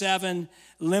decisions. 7,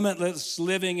 limitless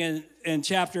living. And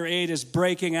chapter 8 is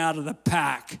breaking out of the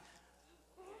pack.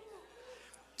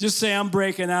 Just say, I'm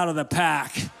breaking out of the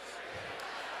pack.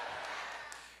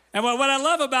 And what I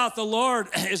love about the Lord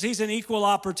is he's an equal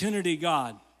opportunity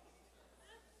God.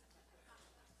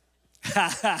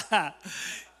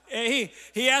 He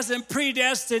hasn't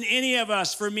predestined any of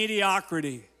us for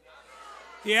mediocrity.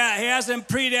 Yeah, he hasn't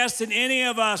predestined any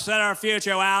of us at our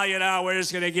future. Well, we're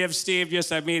just going to give Steve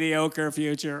just a mediocre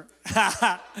future.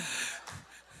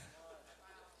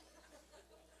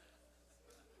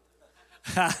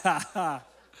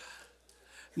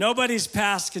 Nobody's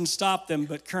past can stop them,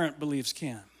 but current beliefs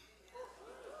can.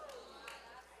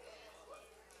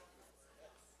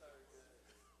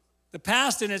 The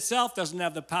past in itself doesn't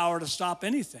have the power to stop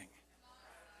anything.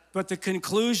 But the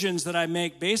conclusions that I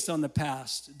make based on the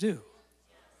past do.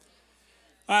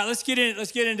 All right, let's get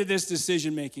into this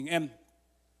decision making.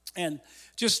 And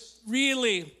just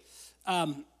really,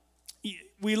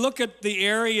 we look at the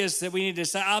areas that we need to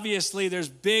decide. Obviously, there's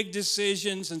big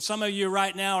decisions, and some of you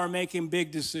right now are making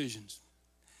big decisions.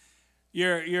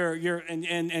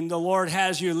 And the Lord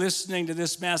has you listening to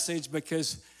this message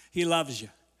because He loves you.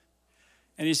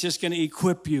 And He's just going to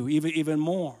equip you even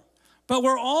more. But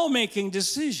we're all making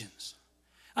decisions.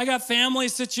 I got family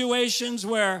situations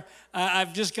where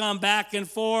I've just gone back and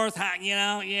forth.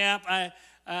 I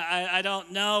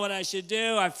don't know what I should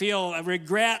do. I feel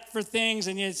regret for things.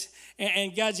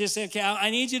 And God just said, okay, I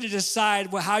need you to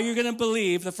decide how you're going to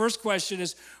believe. The first question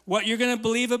is what you're going to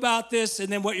believe about this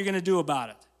and then what you're going to do about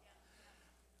it.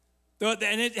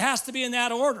 And it has to be in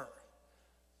that order.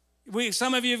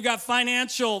 Some of you have got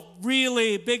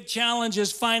really big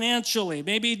challenges financially,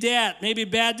 maybe debt, maybe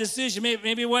bad decision,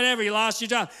 maybe whatever, you lost your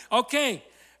job. Okay,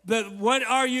 but what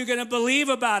are you going to believe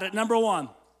about it, number one?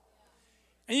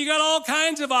 And you got all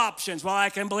kinds of options. Well, I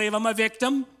can believe I'm a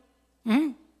victim.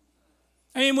 I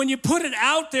mean, when you put it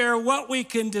out there, what we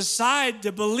can decide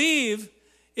to believe,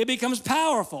 it becomes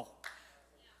powerful.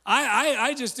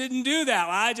 I just didn't do that.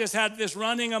 I just had this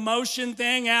running emotion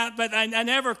thing out, but I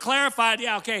never clarified.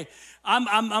 Yeah, okay,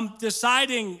 I'm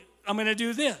deciding I'm going to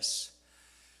do this.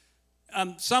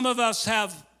 Some of us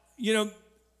have,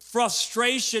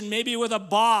 frustration maybe with a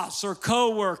boss or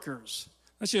coworkers.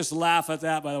 Let's just laugh at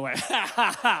that, by the way.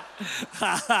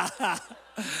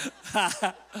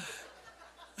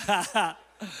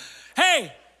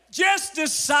 Hey, just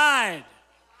decide.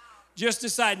 Just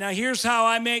decide. Now, here's how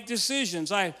I make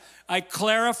decisions. I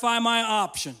clarify my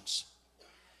options.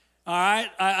 All right?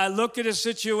 I look at a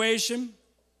situation,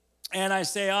 and I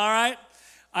say, all right,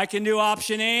 I can do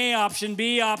option A, option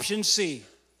B, option C,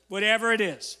 whatever it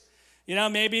is.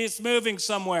 Maybe it's moving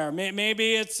somewhere.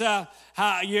 Maybe it's how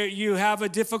you have a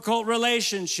difficult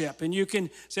relationship, and you can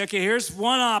say, okay, here's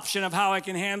one option of how I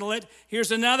can handle it.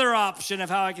 Here's another option of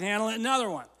how I can handle it, another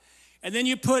one. And then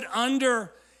you put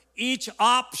under each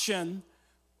option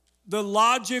the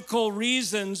logical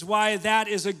reasons why that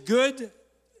is a good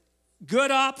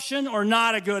option or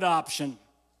not a good option.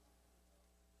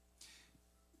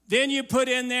 Then you put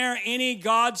in there any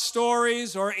God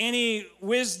stories or any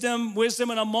wisdom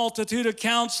in a multitude of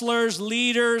counselors,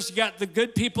 leaders. You got the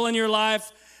good people in your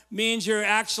life, means you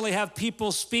actually have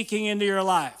people speaking into your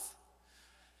life.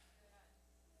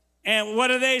 And what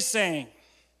are they saying?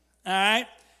 All right?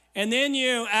 And then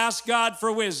you ask God for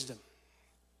wisdom.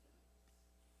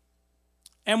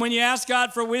 And when you ask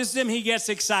God for wisdom, He gets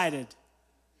excited.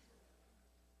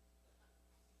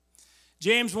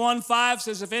 James 1:5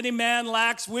 says, if any man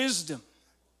lacks wisdom,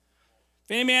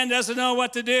 if any man doesn't know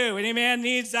what to do, any man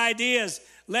needs ideas,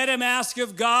 let him ask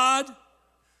of God,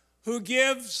 who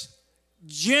gives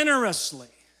generously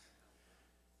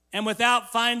and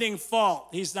without finding fault.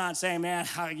 He's not saying, man,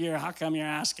 how come you're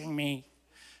asking me?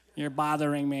 You're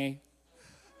bothering me.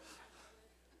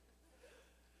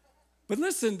 But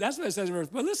listen, that's what it says in verse.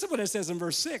 But listen what it says in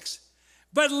verse 6.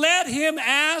 But let him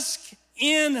ask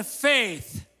in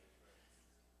faith.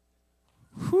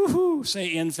 Whoo-hoo,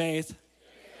 say in faith.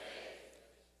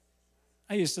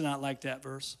 I used to not like that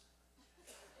verse.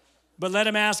 But let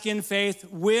him ask in faith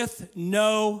with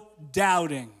no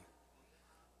doubting.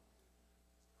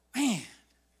 Man.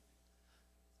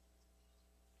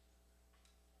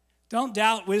 Don't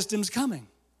doubt wisdom's coming.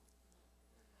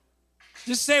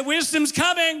 Just say, wisdom's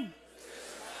coming.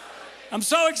 I'm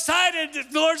so excited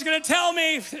that the Lord's going to tell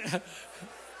me.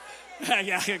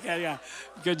 Yeah.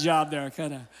 Good job there. I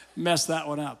kind of messed that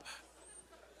one up.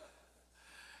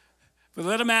 But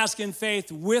let him ask in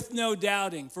faith with no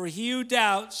doubting. For he who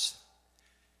doubts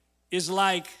is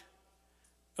like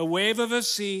a wave of a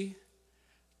sea,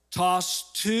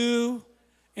 tossed to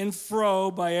and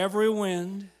fro by every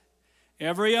wind,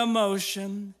 every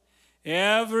emotion,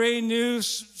 every new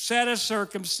set of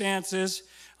circumstances.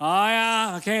 Oh,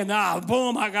 yeah, okay, now,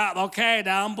 boom,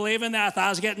 now I'm believing that. I thought I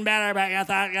was getting better, but I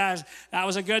thought, guys, that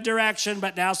was a good direction,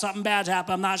 but now something bad's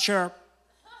happened. I'm not sure.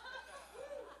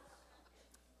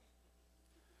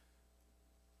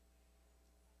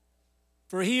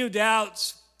 For he who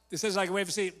doubts, it says like a wave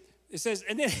of sea, it says,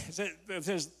 and then it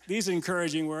says these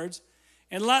encouraging words,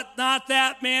 and let not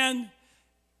that man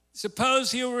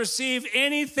suppose he will receive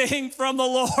anything from the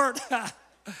Lord,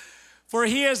 for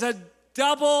he is a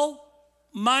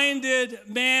double-minded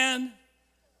man,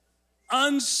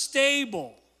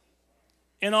 unstable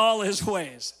in all his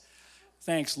ways.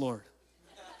 Thanks, Lord.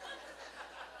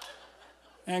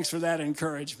 Thanks for that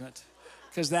encouragement.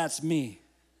 because that's me.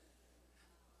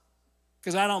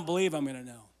 Because I don't believe I'm going to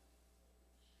know.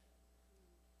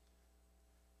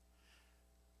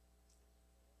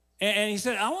 And he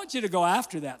said, I want you to go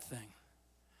after that thing.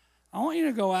 I want you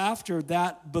to go after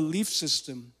that belief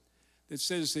system that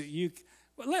says that you,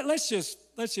 well, let's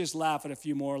just laugh at a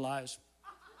few more lies.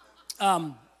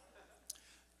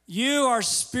 You are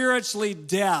spiritually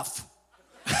deaf.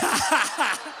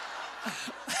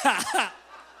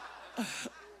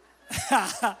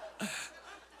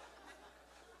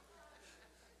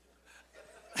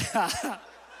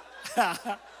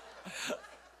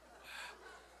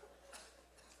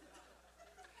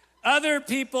 Other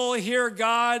people hear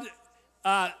God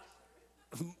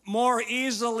more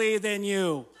easily than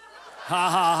you. Ha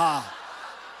ha ha.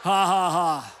 Ha ha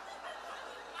ha.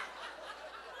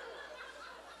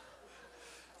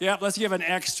 Yep, let's give an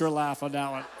extra laugh on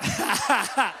that one.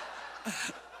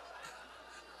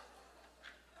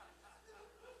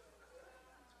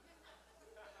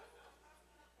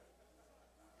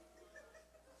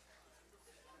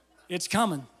 It's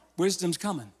coming. Wisdom's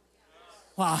coming.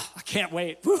 Wow, I can't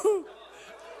wait. Woo-hoo.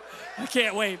 I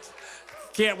can't wait.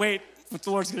 Can't wait what the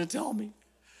Lord's going to tell me.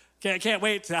 Can't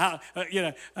wait to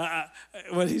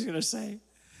what he's going to say.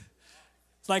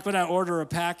 It's like when I order a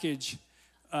package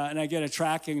and I get a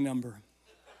tracking number.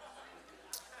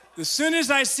 As soon as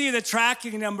I see the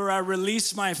tracking number, I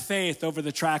release my faith over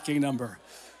the tracking number.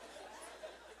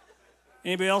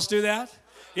 Anybody else do that?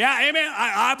 Yeah, amen.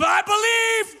 I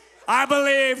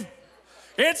believe.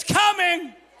 It's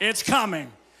coming. It's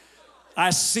coming. I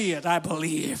see it. I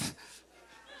believe.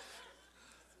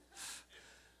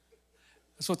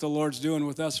 That's what the Lord's doing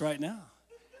with us right now.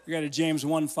 We got a James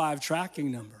 1:5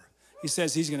 tracking number. He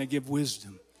says he's going to give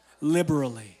wisdom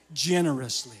liberally,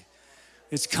 generously.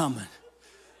 It's coming.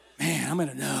 Man, I'm going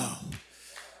to know.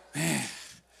 Man,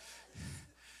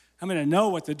 I'm going to know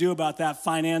what to do about that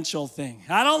financial thing.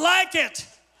 I don't like it,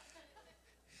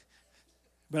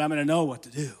 but I'm going to know what to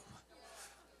do.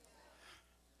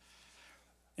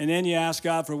 And then you ask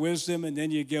God for wisdom, and then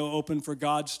you go open for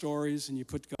God stories, and you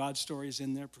put God stories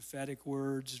in there, prophetic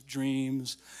words,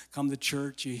 dreams. Come to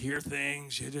church, you hear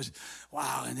things, you just,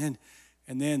 wow. And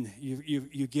then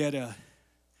you get a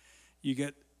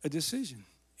decision.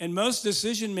 And most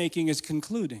decision making is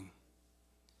concluding.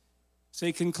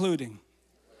 Say concluding.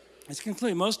 It's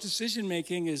concluding. Most decision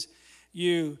making is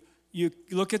you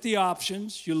look at the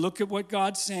options, you look at what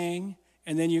God's saying,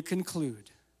 and then you conclude.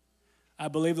 I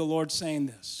believe the Lord's saying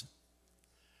this.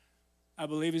 I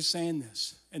believe he's saying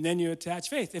this. And then you attach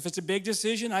faith. If it's a big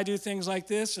decision, I do things like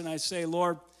this, and I say,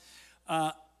 Lord,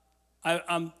 I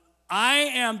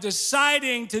am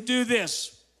deciding to do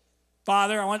this.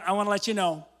 Father, I want to let you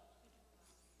know.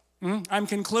 I'm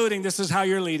concluding this is how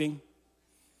you're leading.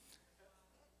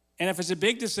 And if it's a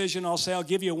big decision, I'll say, I'll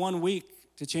give you 1 week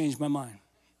to change my mind.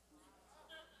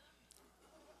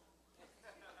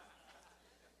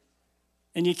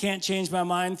 And you can't change my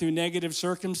mind through negative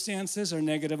circumstances or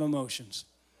negative emotions.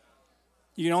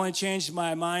 You can only change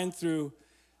my mind through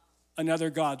another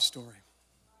God story.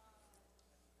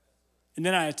 And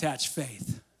then I attach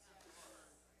faith.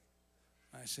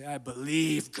 I say, I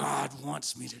believe God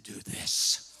wants me to do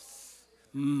this.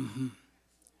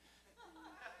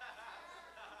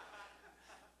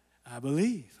 I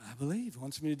believe he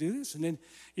wants me to do this. And then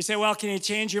you say, well, can he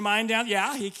change your mind down?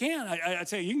 Yeah, he can. I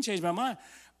tell you can change my mind.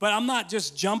 But I'm not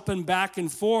just jumping back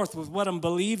and forth with what I'm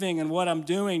believing and what I'm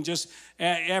doing just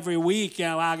every week. You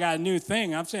know, I got a new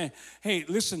thing. I'm saying, hey,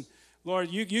 listen,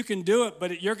 Lord, you can do it,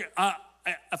 but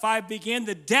if I begin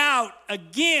to doubt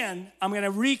again, I'm going to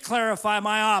re-clarify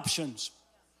my options.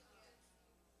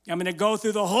 I'm going to go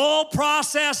through the whole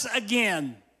process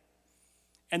again,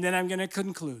 and then I'm going to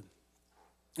conclude.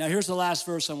 Now, here's the last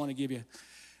verse I want to give you.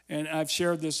 And I've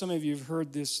shared this. Some of you have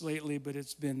heard this lately, but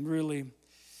it's been really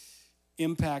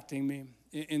impacting me.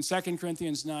 In 2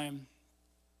 Corinthians 9,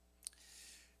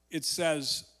 it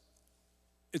says,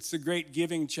 it's the great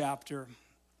giving chapter,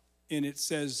 and it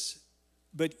says,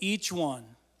 but each one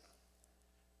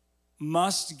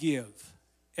must give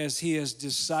as he has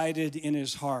decided in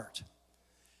his heart.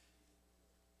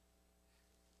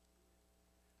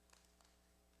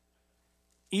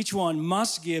 Each one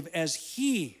must give as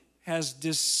he has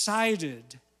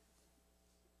decided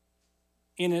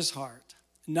in his heart,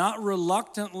 not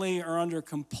reluctantly or under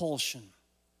compulsion.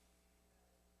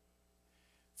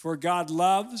 For God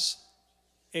loves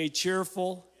a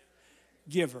cheerful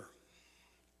giver.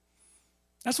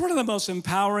 That's one of the most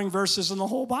empowering verses in the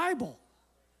whole Bible.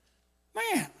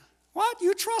 Man, what?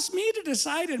 You trust me to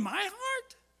decide in my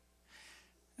heart?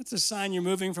 That's a sign you're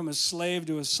moving from a slave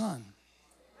to a son.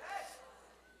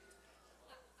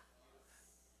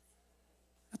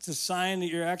 That's a sign that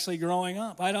you're actually growing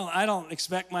up. I don't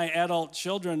expect my adult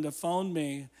children to phone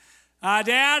me.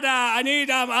 Dad,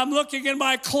 I'm looking in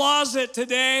my closet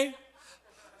today.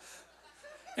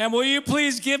 And will you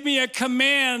please give me a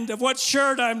command of what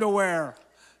shirt I'm to wear?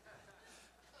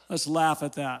 Let's laugh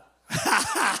at that.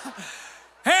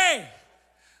 Hey,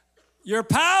 you're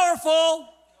powerful.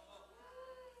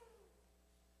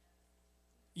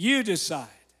 You decide.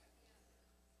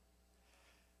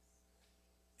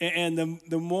 And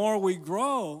the more we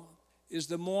grow is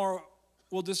the more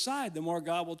we'll decide, the more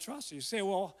God will trust you. You say,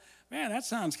 well, man, that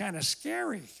sounds kind of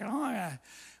scary.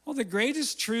 Well, the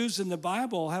greatest truths in the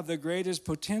Bible have the greatest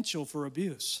potential for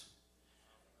abuse.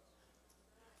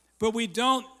 But we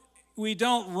don't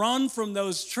run from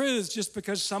those truths just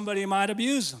because somebody might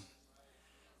abuse them.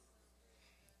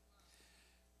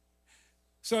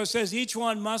 So it says, each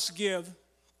one must give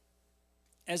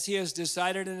as he has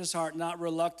decided in his heart, not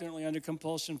reluctantly under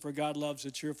compulsion, for God loves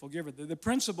a cheerful giver. The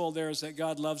principle there is that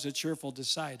God loves a cheerful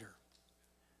decider.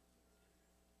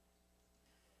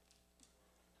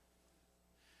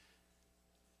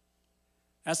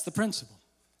 That's the principle.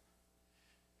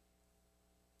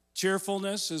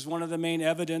 Cheerfulness is one of the main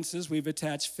evidences we've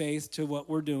attached faith to what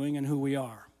we're doing and who we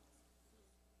are.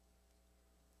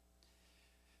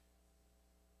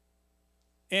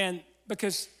 And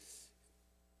because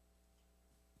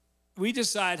we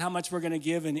decide how much we're going to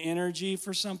give in energy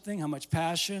for something, how much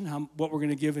passion, what we're going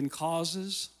to give in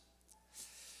causes.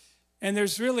 And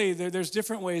there's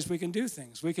different ways we can do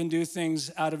things. We can do things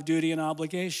out of duty and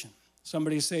obligation.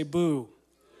 Somebody say boo.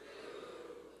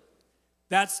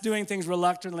 That's doing things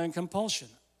reluctantly and compulsion.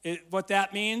 What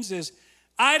that means is,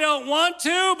 I don't want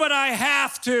to, but I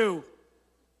have to.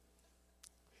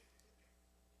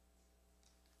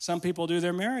 Some people do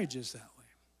their marriages that way.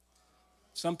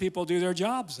 Some people do their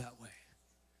jobs that way.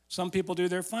 Some people do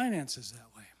their finances that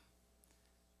way.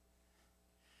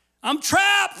 I'm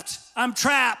trapped. I'm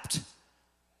trapped.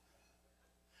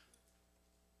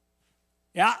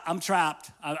 Yeah, I'm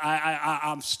trapped.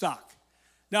 I'm stuck.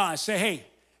 No, I say, hey,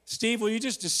 Steve, will you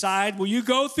just decide? Will you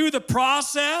go through the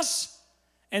process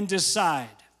and decide?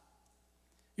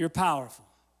 You're powerful.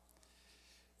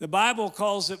 The Bible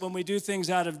calls it, when we do things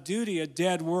out of duty, a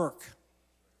dead work.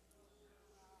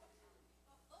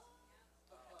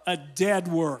 A dead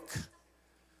work.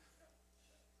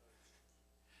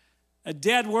 A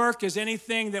dead work is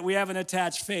anything that we haven't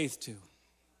attached faith to.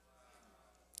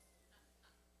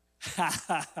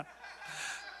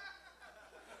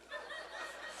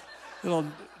 Little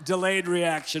delayed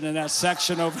reaction in that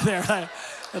section over there.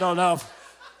 I don't know.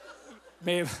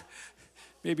 Maybe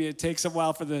it takes a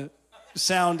while for the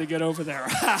sound to get over there.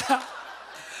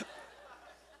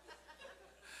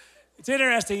 It's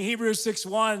interesting. Hebrews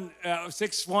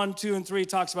 6:1, 2, and 3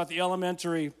 talks about the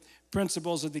elementary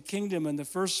principles of the kingdom, and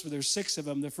there's 6 of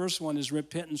them. The first one is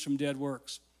repentance from dead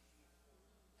works.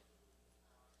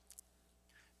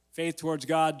 Faith towards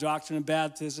God, doctrine of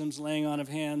baptisms, laying on of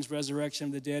hands, resurrection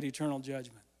of the dead, eternal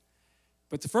judgment.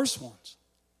 But the first one's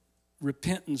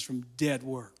repentance from dead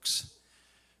works.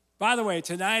 By the way,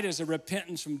 tonight is a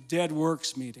repentance from dead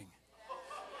works meeting.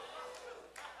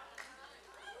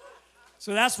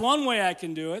 So that's one way I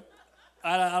can do it.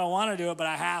 I don't want to do it, but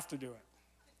I have to do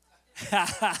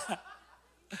it.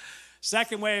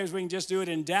 Second way is we can just do it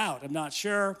in doubt. I'm not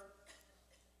sure.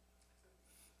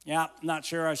 Yeah, I'm not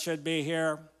sure I should be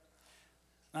here.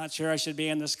 Not sure I should be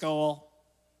in the school.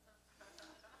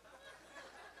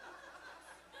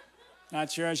 Not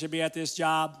sure I should be at this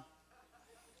job.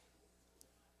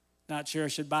 Not sure I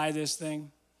should buy this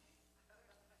thing.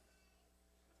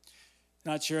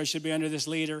 Not sure I should be under this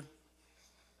leader.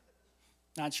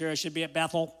 Not sure I should be at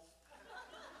Bethel.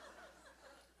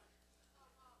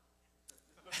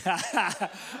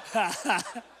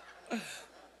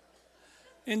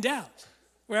 In doubt.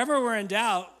 Wherever we're in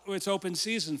doubt, it's open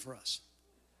season for us.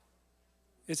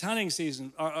 It's hunting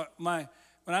season. When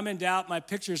I'm in doubt, my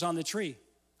picture's on the tree.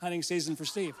 Hunting season for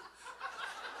Steve.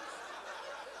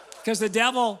 Because the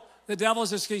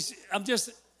devil's just,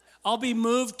 I'll be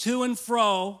moved to and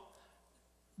fro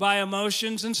by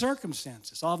emotions and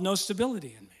circumstances. I'll have no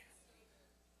stability in me.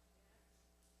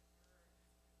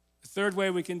 The third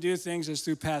way we can do things is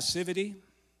through passivity.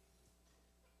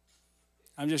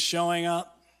 I'm just showing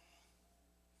up.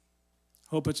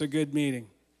 Hope it's a good meeting.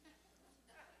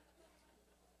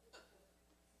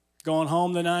 Going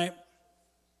home tonight.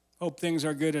 Hope things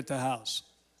are good at the house.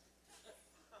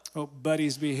 Hope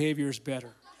Buddy's behavior's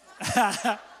better.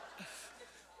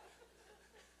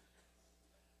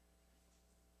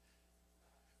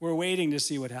 We're waiting to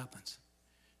see what happens.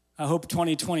 I hope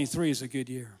 2023 is a good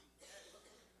year.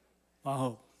 I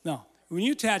hope. No. When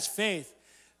you attach faith,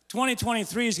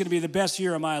 2023 is going to be the best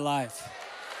year of my life.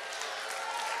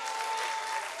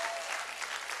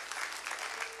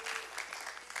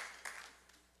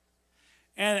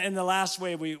 And the last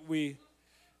way we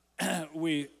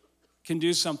can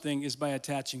do something is by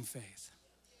attaching faith.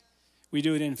 We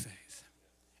do it in faith.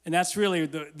 And that's really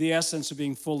the essence of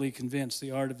being fully convinced.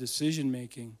 The art of decision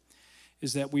making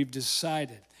is that we've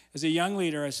decided. As a young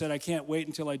leader, I said, I can't wait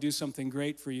until I do something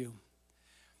great for you.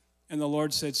 And the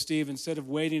Lord said, Steve, instead of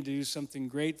waiting to do something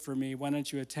great for me, why don't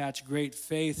you attach great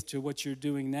faith to what you're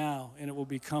doing now, and it will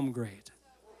become great.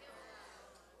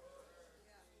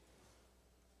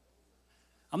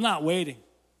 I'm not waiting.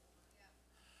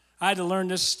 I had to learn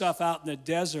this stuff out in the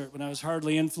desert when I was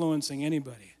hardly influencing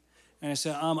anybody. And I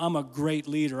said, I'm a great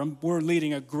leader. We're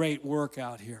leading a great work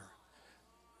out here.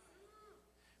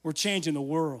 We're changing the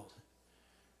world.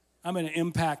 I'm going to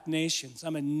impact nations.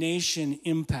 I'm a nation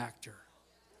impactor.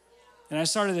 And I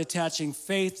started attaching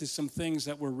faith to some things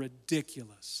that were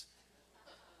ridiculous.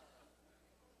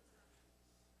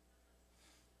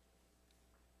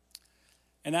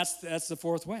 And that's the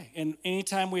fourth way. And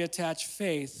anytime we attach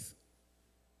faith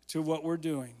to what we're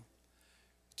doing,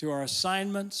 to our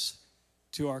assignments,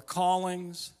 to our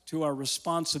callings, to our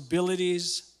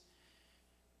responsibilities,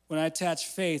 when I attach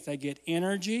faith, I get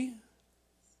energy,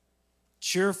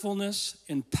 cheerfulness,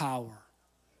 and power.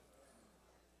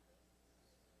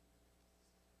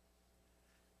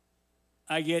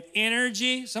 I get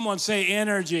energy. Someone say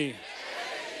energy.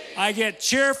 I get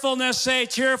cheerfulness. Say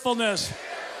cheerfulness.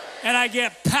 And I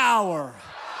get power.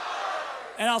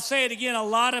 And I'll say it again, a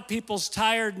lot of people's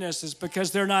tiredness is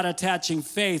because they're not attaching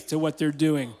faith to what they're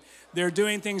doing. They're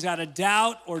doing things out of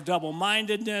doubt or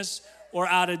double-mindedness or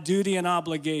out of duty and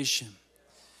obligation.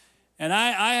 And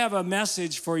I have a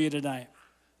message for you tonight.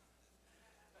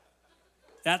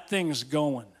 That thing's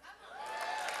going.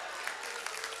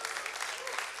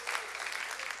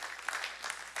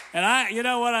 And you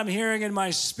know what I'm hearing in my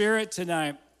spirit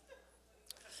tonight?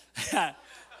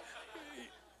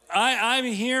 I'm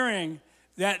hearing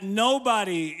that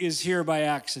nobody is here by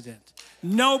accident.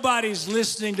 Nobody's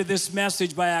listening to this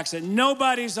message by accident.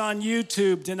 Nobody's on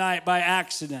YouTube tonight by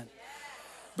accident.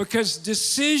 Because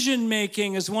decision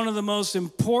making is one of the most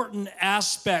important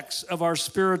aspects of our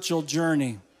spiritual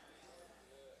journey.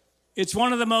 It's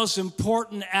one of the most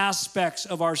important aspects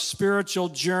of our spiritual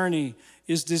journey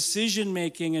is decision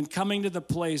making and coming to the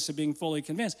place of being fully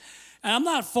convinced. And I'm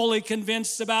not fully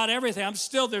convinced about everything.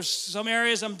 there's some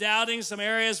areas I'm doubting, some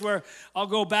areas where I'll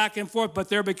go back and forth, but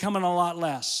they're becoming a lot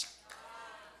less.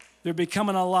 They're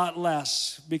becoming a lot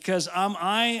less because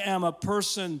I am a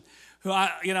person who,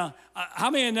 how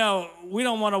many of you know we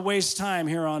don't want to waste time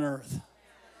here on earth?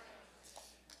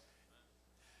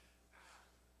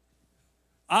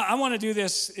 I want to do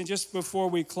this and just before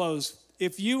we close.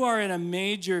 If you are in a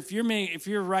major, if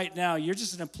you're right now, you're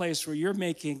just in a place where you're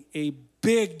making a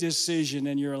big decision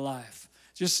in your life.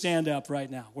 Just stand up right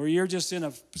now, where you're just in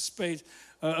a space,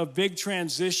 a big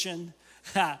transition.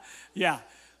 Yeah,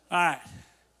 all right,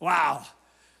 wow.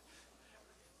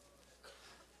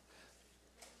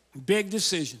 Big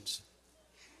decisions.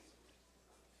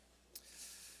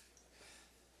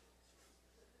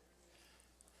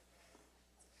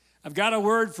 I've got a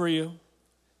word for you.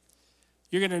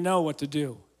 You're going to know what to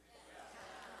do.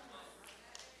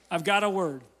 I've got a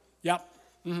word. Yep.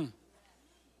 Mm-hmm.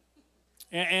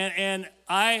 And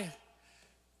I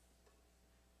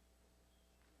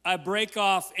break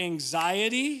off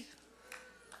anxiety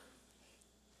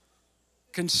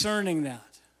concerning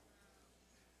that.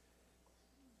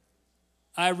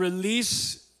 I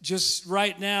release just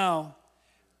right now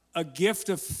a gift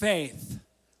of faith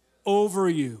over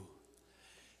you.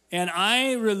 And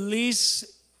I release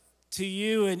to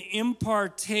you an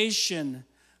impartation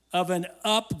of an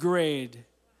upgrade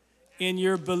in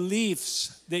your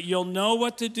beliefs that you'll know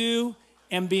what to do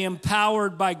and be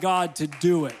empowered by God to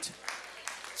do it.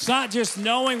 It's not just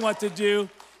knowing what to do,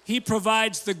 He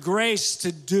provides the grace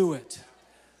to do it.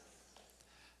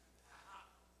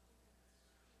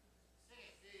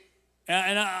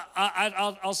 And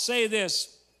I'll say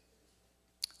this,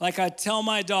 like I tell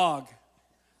my dog,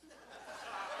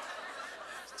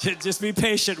 just be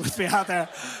patient with me out there.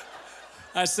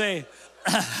 I say,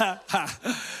 as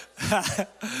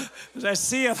I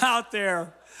see him out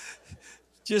there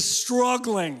just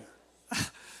struggling,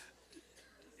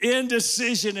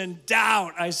 indecision and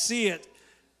doubt, I see it.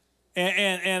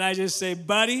 And I just say,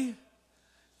 buddy,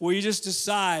 will you just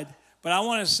decide? But I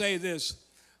want to say this.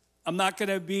 I'm not going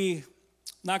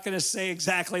to say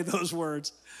exactly those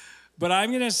words, but I'm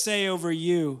going to say over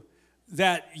you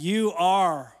that you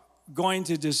are going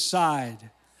to decide.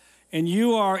 and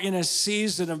you are in a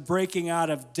season of breaking out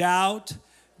of doubt,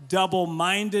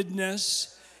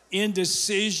 double-mindedness,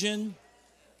 indecision,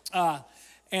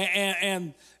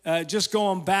 and just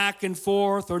going back and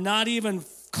forth, or not even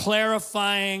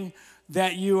clarifying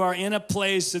that you are in a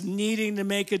place of needing to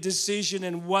make a decision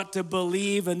and what to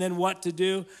believe and then what to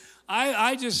do.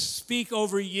 I just speak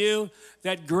over you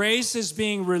that grace is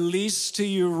being released to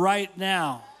you right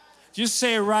now. Just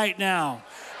say right now.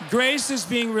 Grace is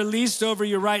being released over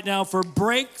you right now for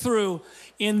breakthrough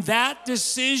in that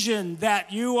decision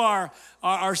that you are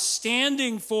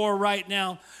standing for right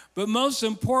now. But most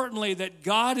importantly, that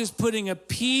God is putting a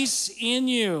peace in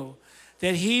you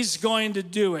that he's going to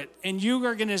do it. And you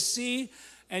are going to see,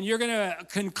 and you're going to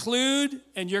conclude,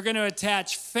 and you're going to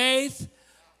attach faith,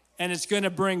 and it's going to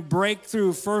bring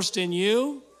breakthrough first in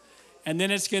you, and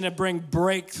then it's going to bring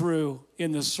breakthrough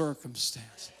in the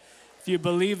circumstance. If you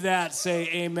believe that, say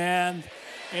amen.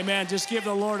 Amen. Just give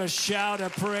the Lord a shout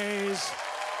of praise.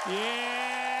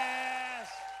 Yes.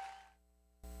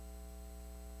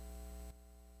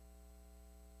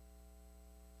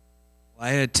 I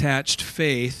attached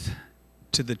faith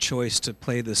to the choice to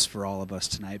play this for all of us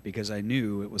tonight because I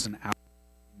knew it was an hour,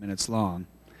 minutes long.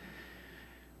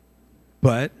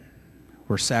 But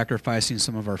we're sacrificing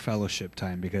some of our fellowship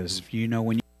time because if you know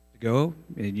when you go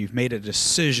and you've made a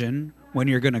decision when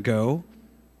you're going to go,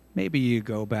 maybe you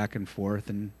go back and forth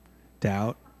and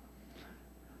doubt.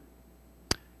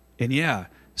 And yeah,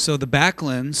 so the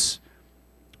Backlunds,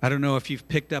 I don't know if you've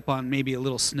picked up on maybe a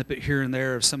little snippet here and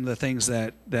there of some of the things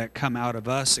that come out of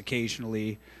us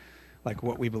occasionally, like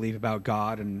what we believe about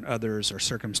God and others or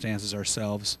circumstances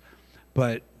ourselves.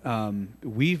 But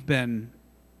we've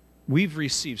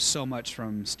received so much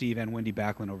from Steve and Wendy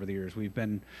Backlund over the years. We've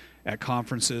been at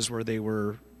conferences where they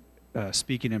were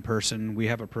speaking in person. We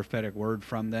have a prophetic word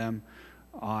from them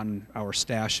on our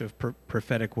stash of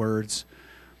prophetic words.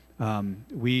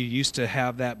 We used to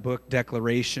have that book,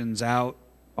 Declarations, out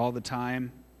all the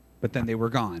time, but then they were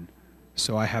gone.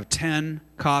 So I have 10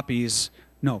 copies.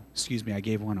 No, excuse me, I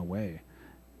gave one away.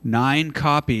 9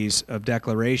 copies of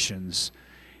Declarations.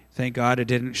 Thank God it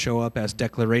didn't show up as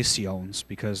Declaraciones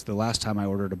because the last time I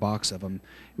ordered a box of them,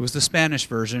 it was the Spanish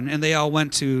version, and they all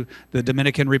went to the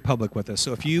Dominican Republic with us.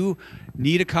 So if you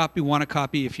need a copy, want a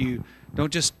copy, if you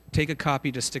don't just take a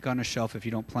copy to stick on a shelf if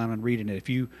you don't plan on reading it. If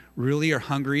you really are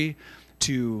hungry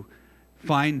to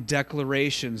find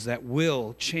declarations that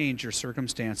will change your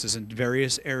circumstances in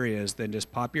various areas, then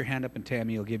just pop your hand up and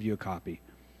Tammy will give you a copy.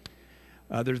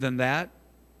 Other than that,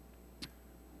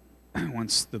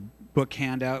 once the book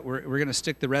handout, we're going to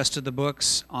stick the rest of the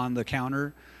books on the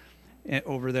counter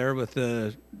over there with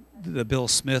the Bill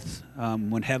Smith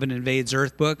When Heaven Invades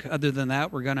Earth book. Other than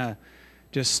that, we're going to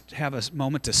just have a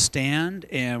moment to stand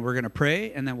and we're going to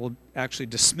pray, and then we'll actually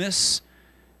dismiss,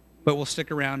 but we'll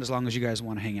stick around as long as you guys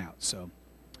want to hang out. So,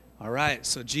 all right.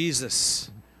 So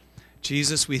Jesus,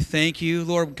 we thank you,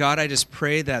 Lord God. I just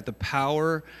pray that the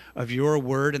power of your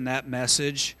word and that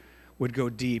message would go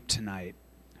deep tonight.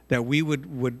 That we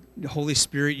would Holy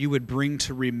Spirit, you would bring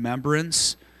to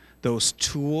remembrance those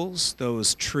tools,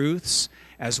 those truths,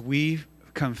 as we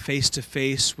come face to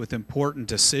face with important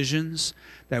decisions,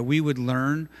 that we would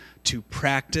learn to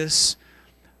practice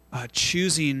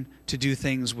choosing to do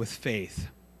things with faith.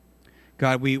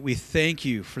 God, we thank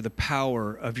you for the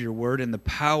power of your word and the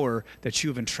power that you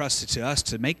have entrusted to us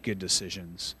to make good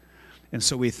decisions. And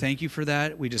so we thank you for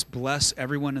that. We just bless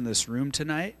everyone in this room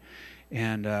tonight.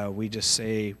 And we just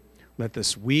say, let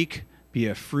this week be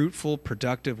a fruitful,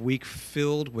 productive week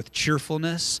filled with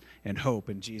cheerfulness and hope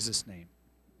in Jesus' name.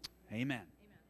 Amen.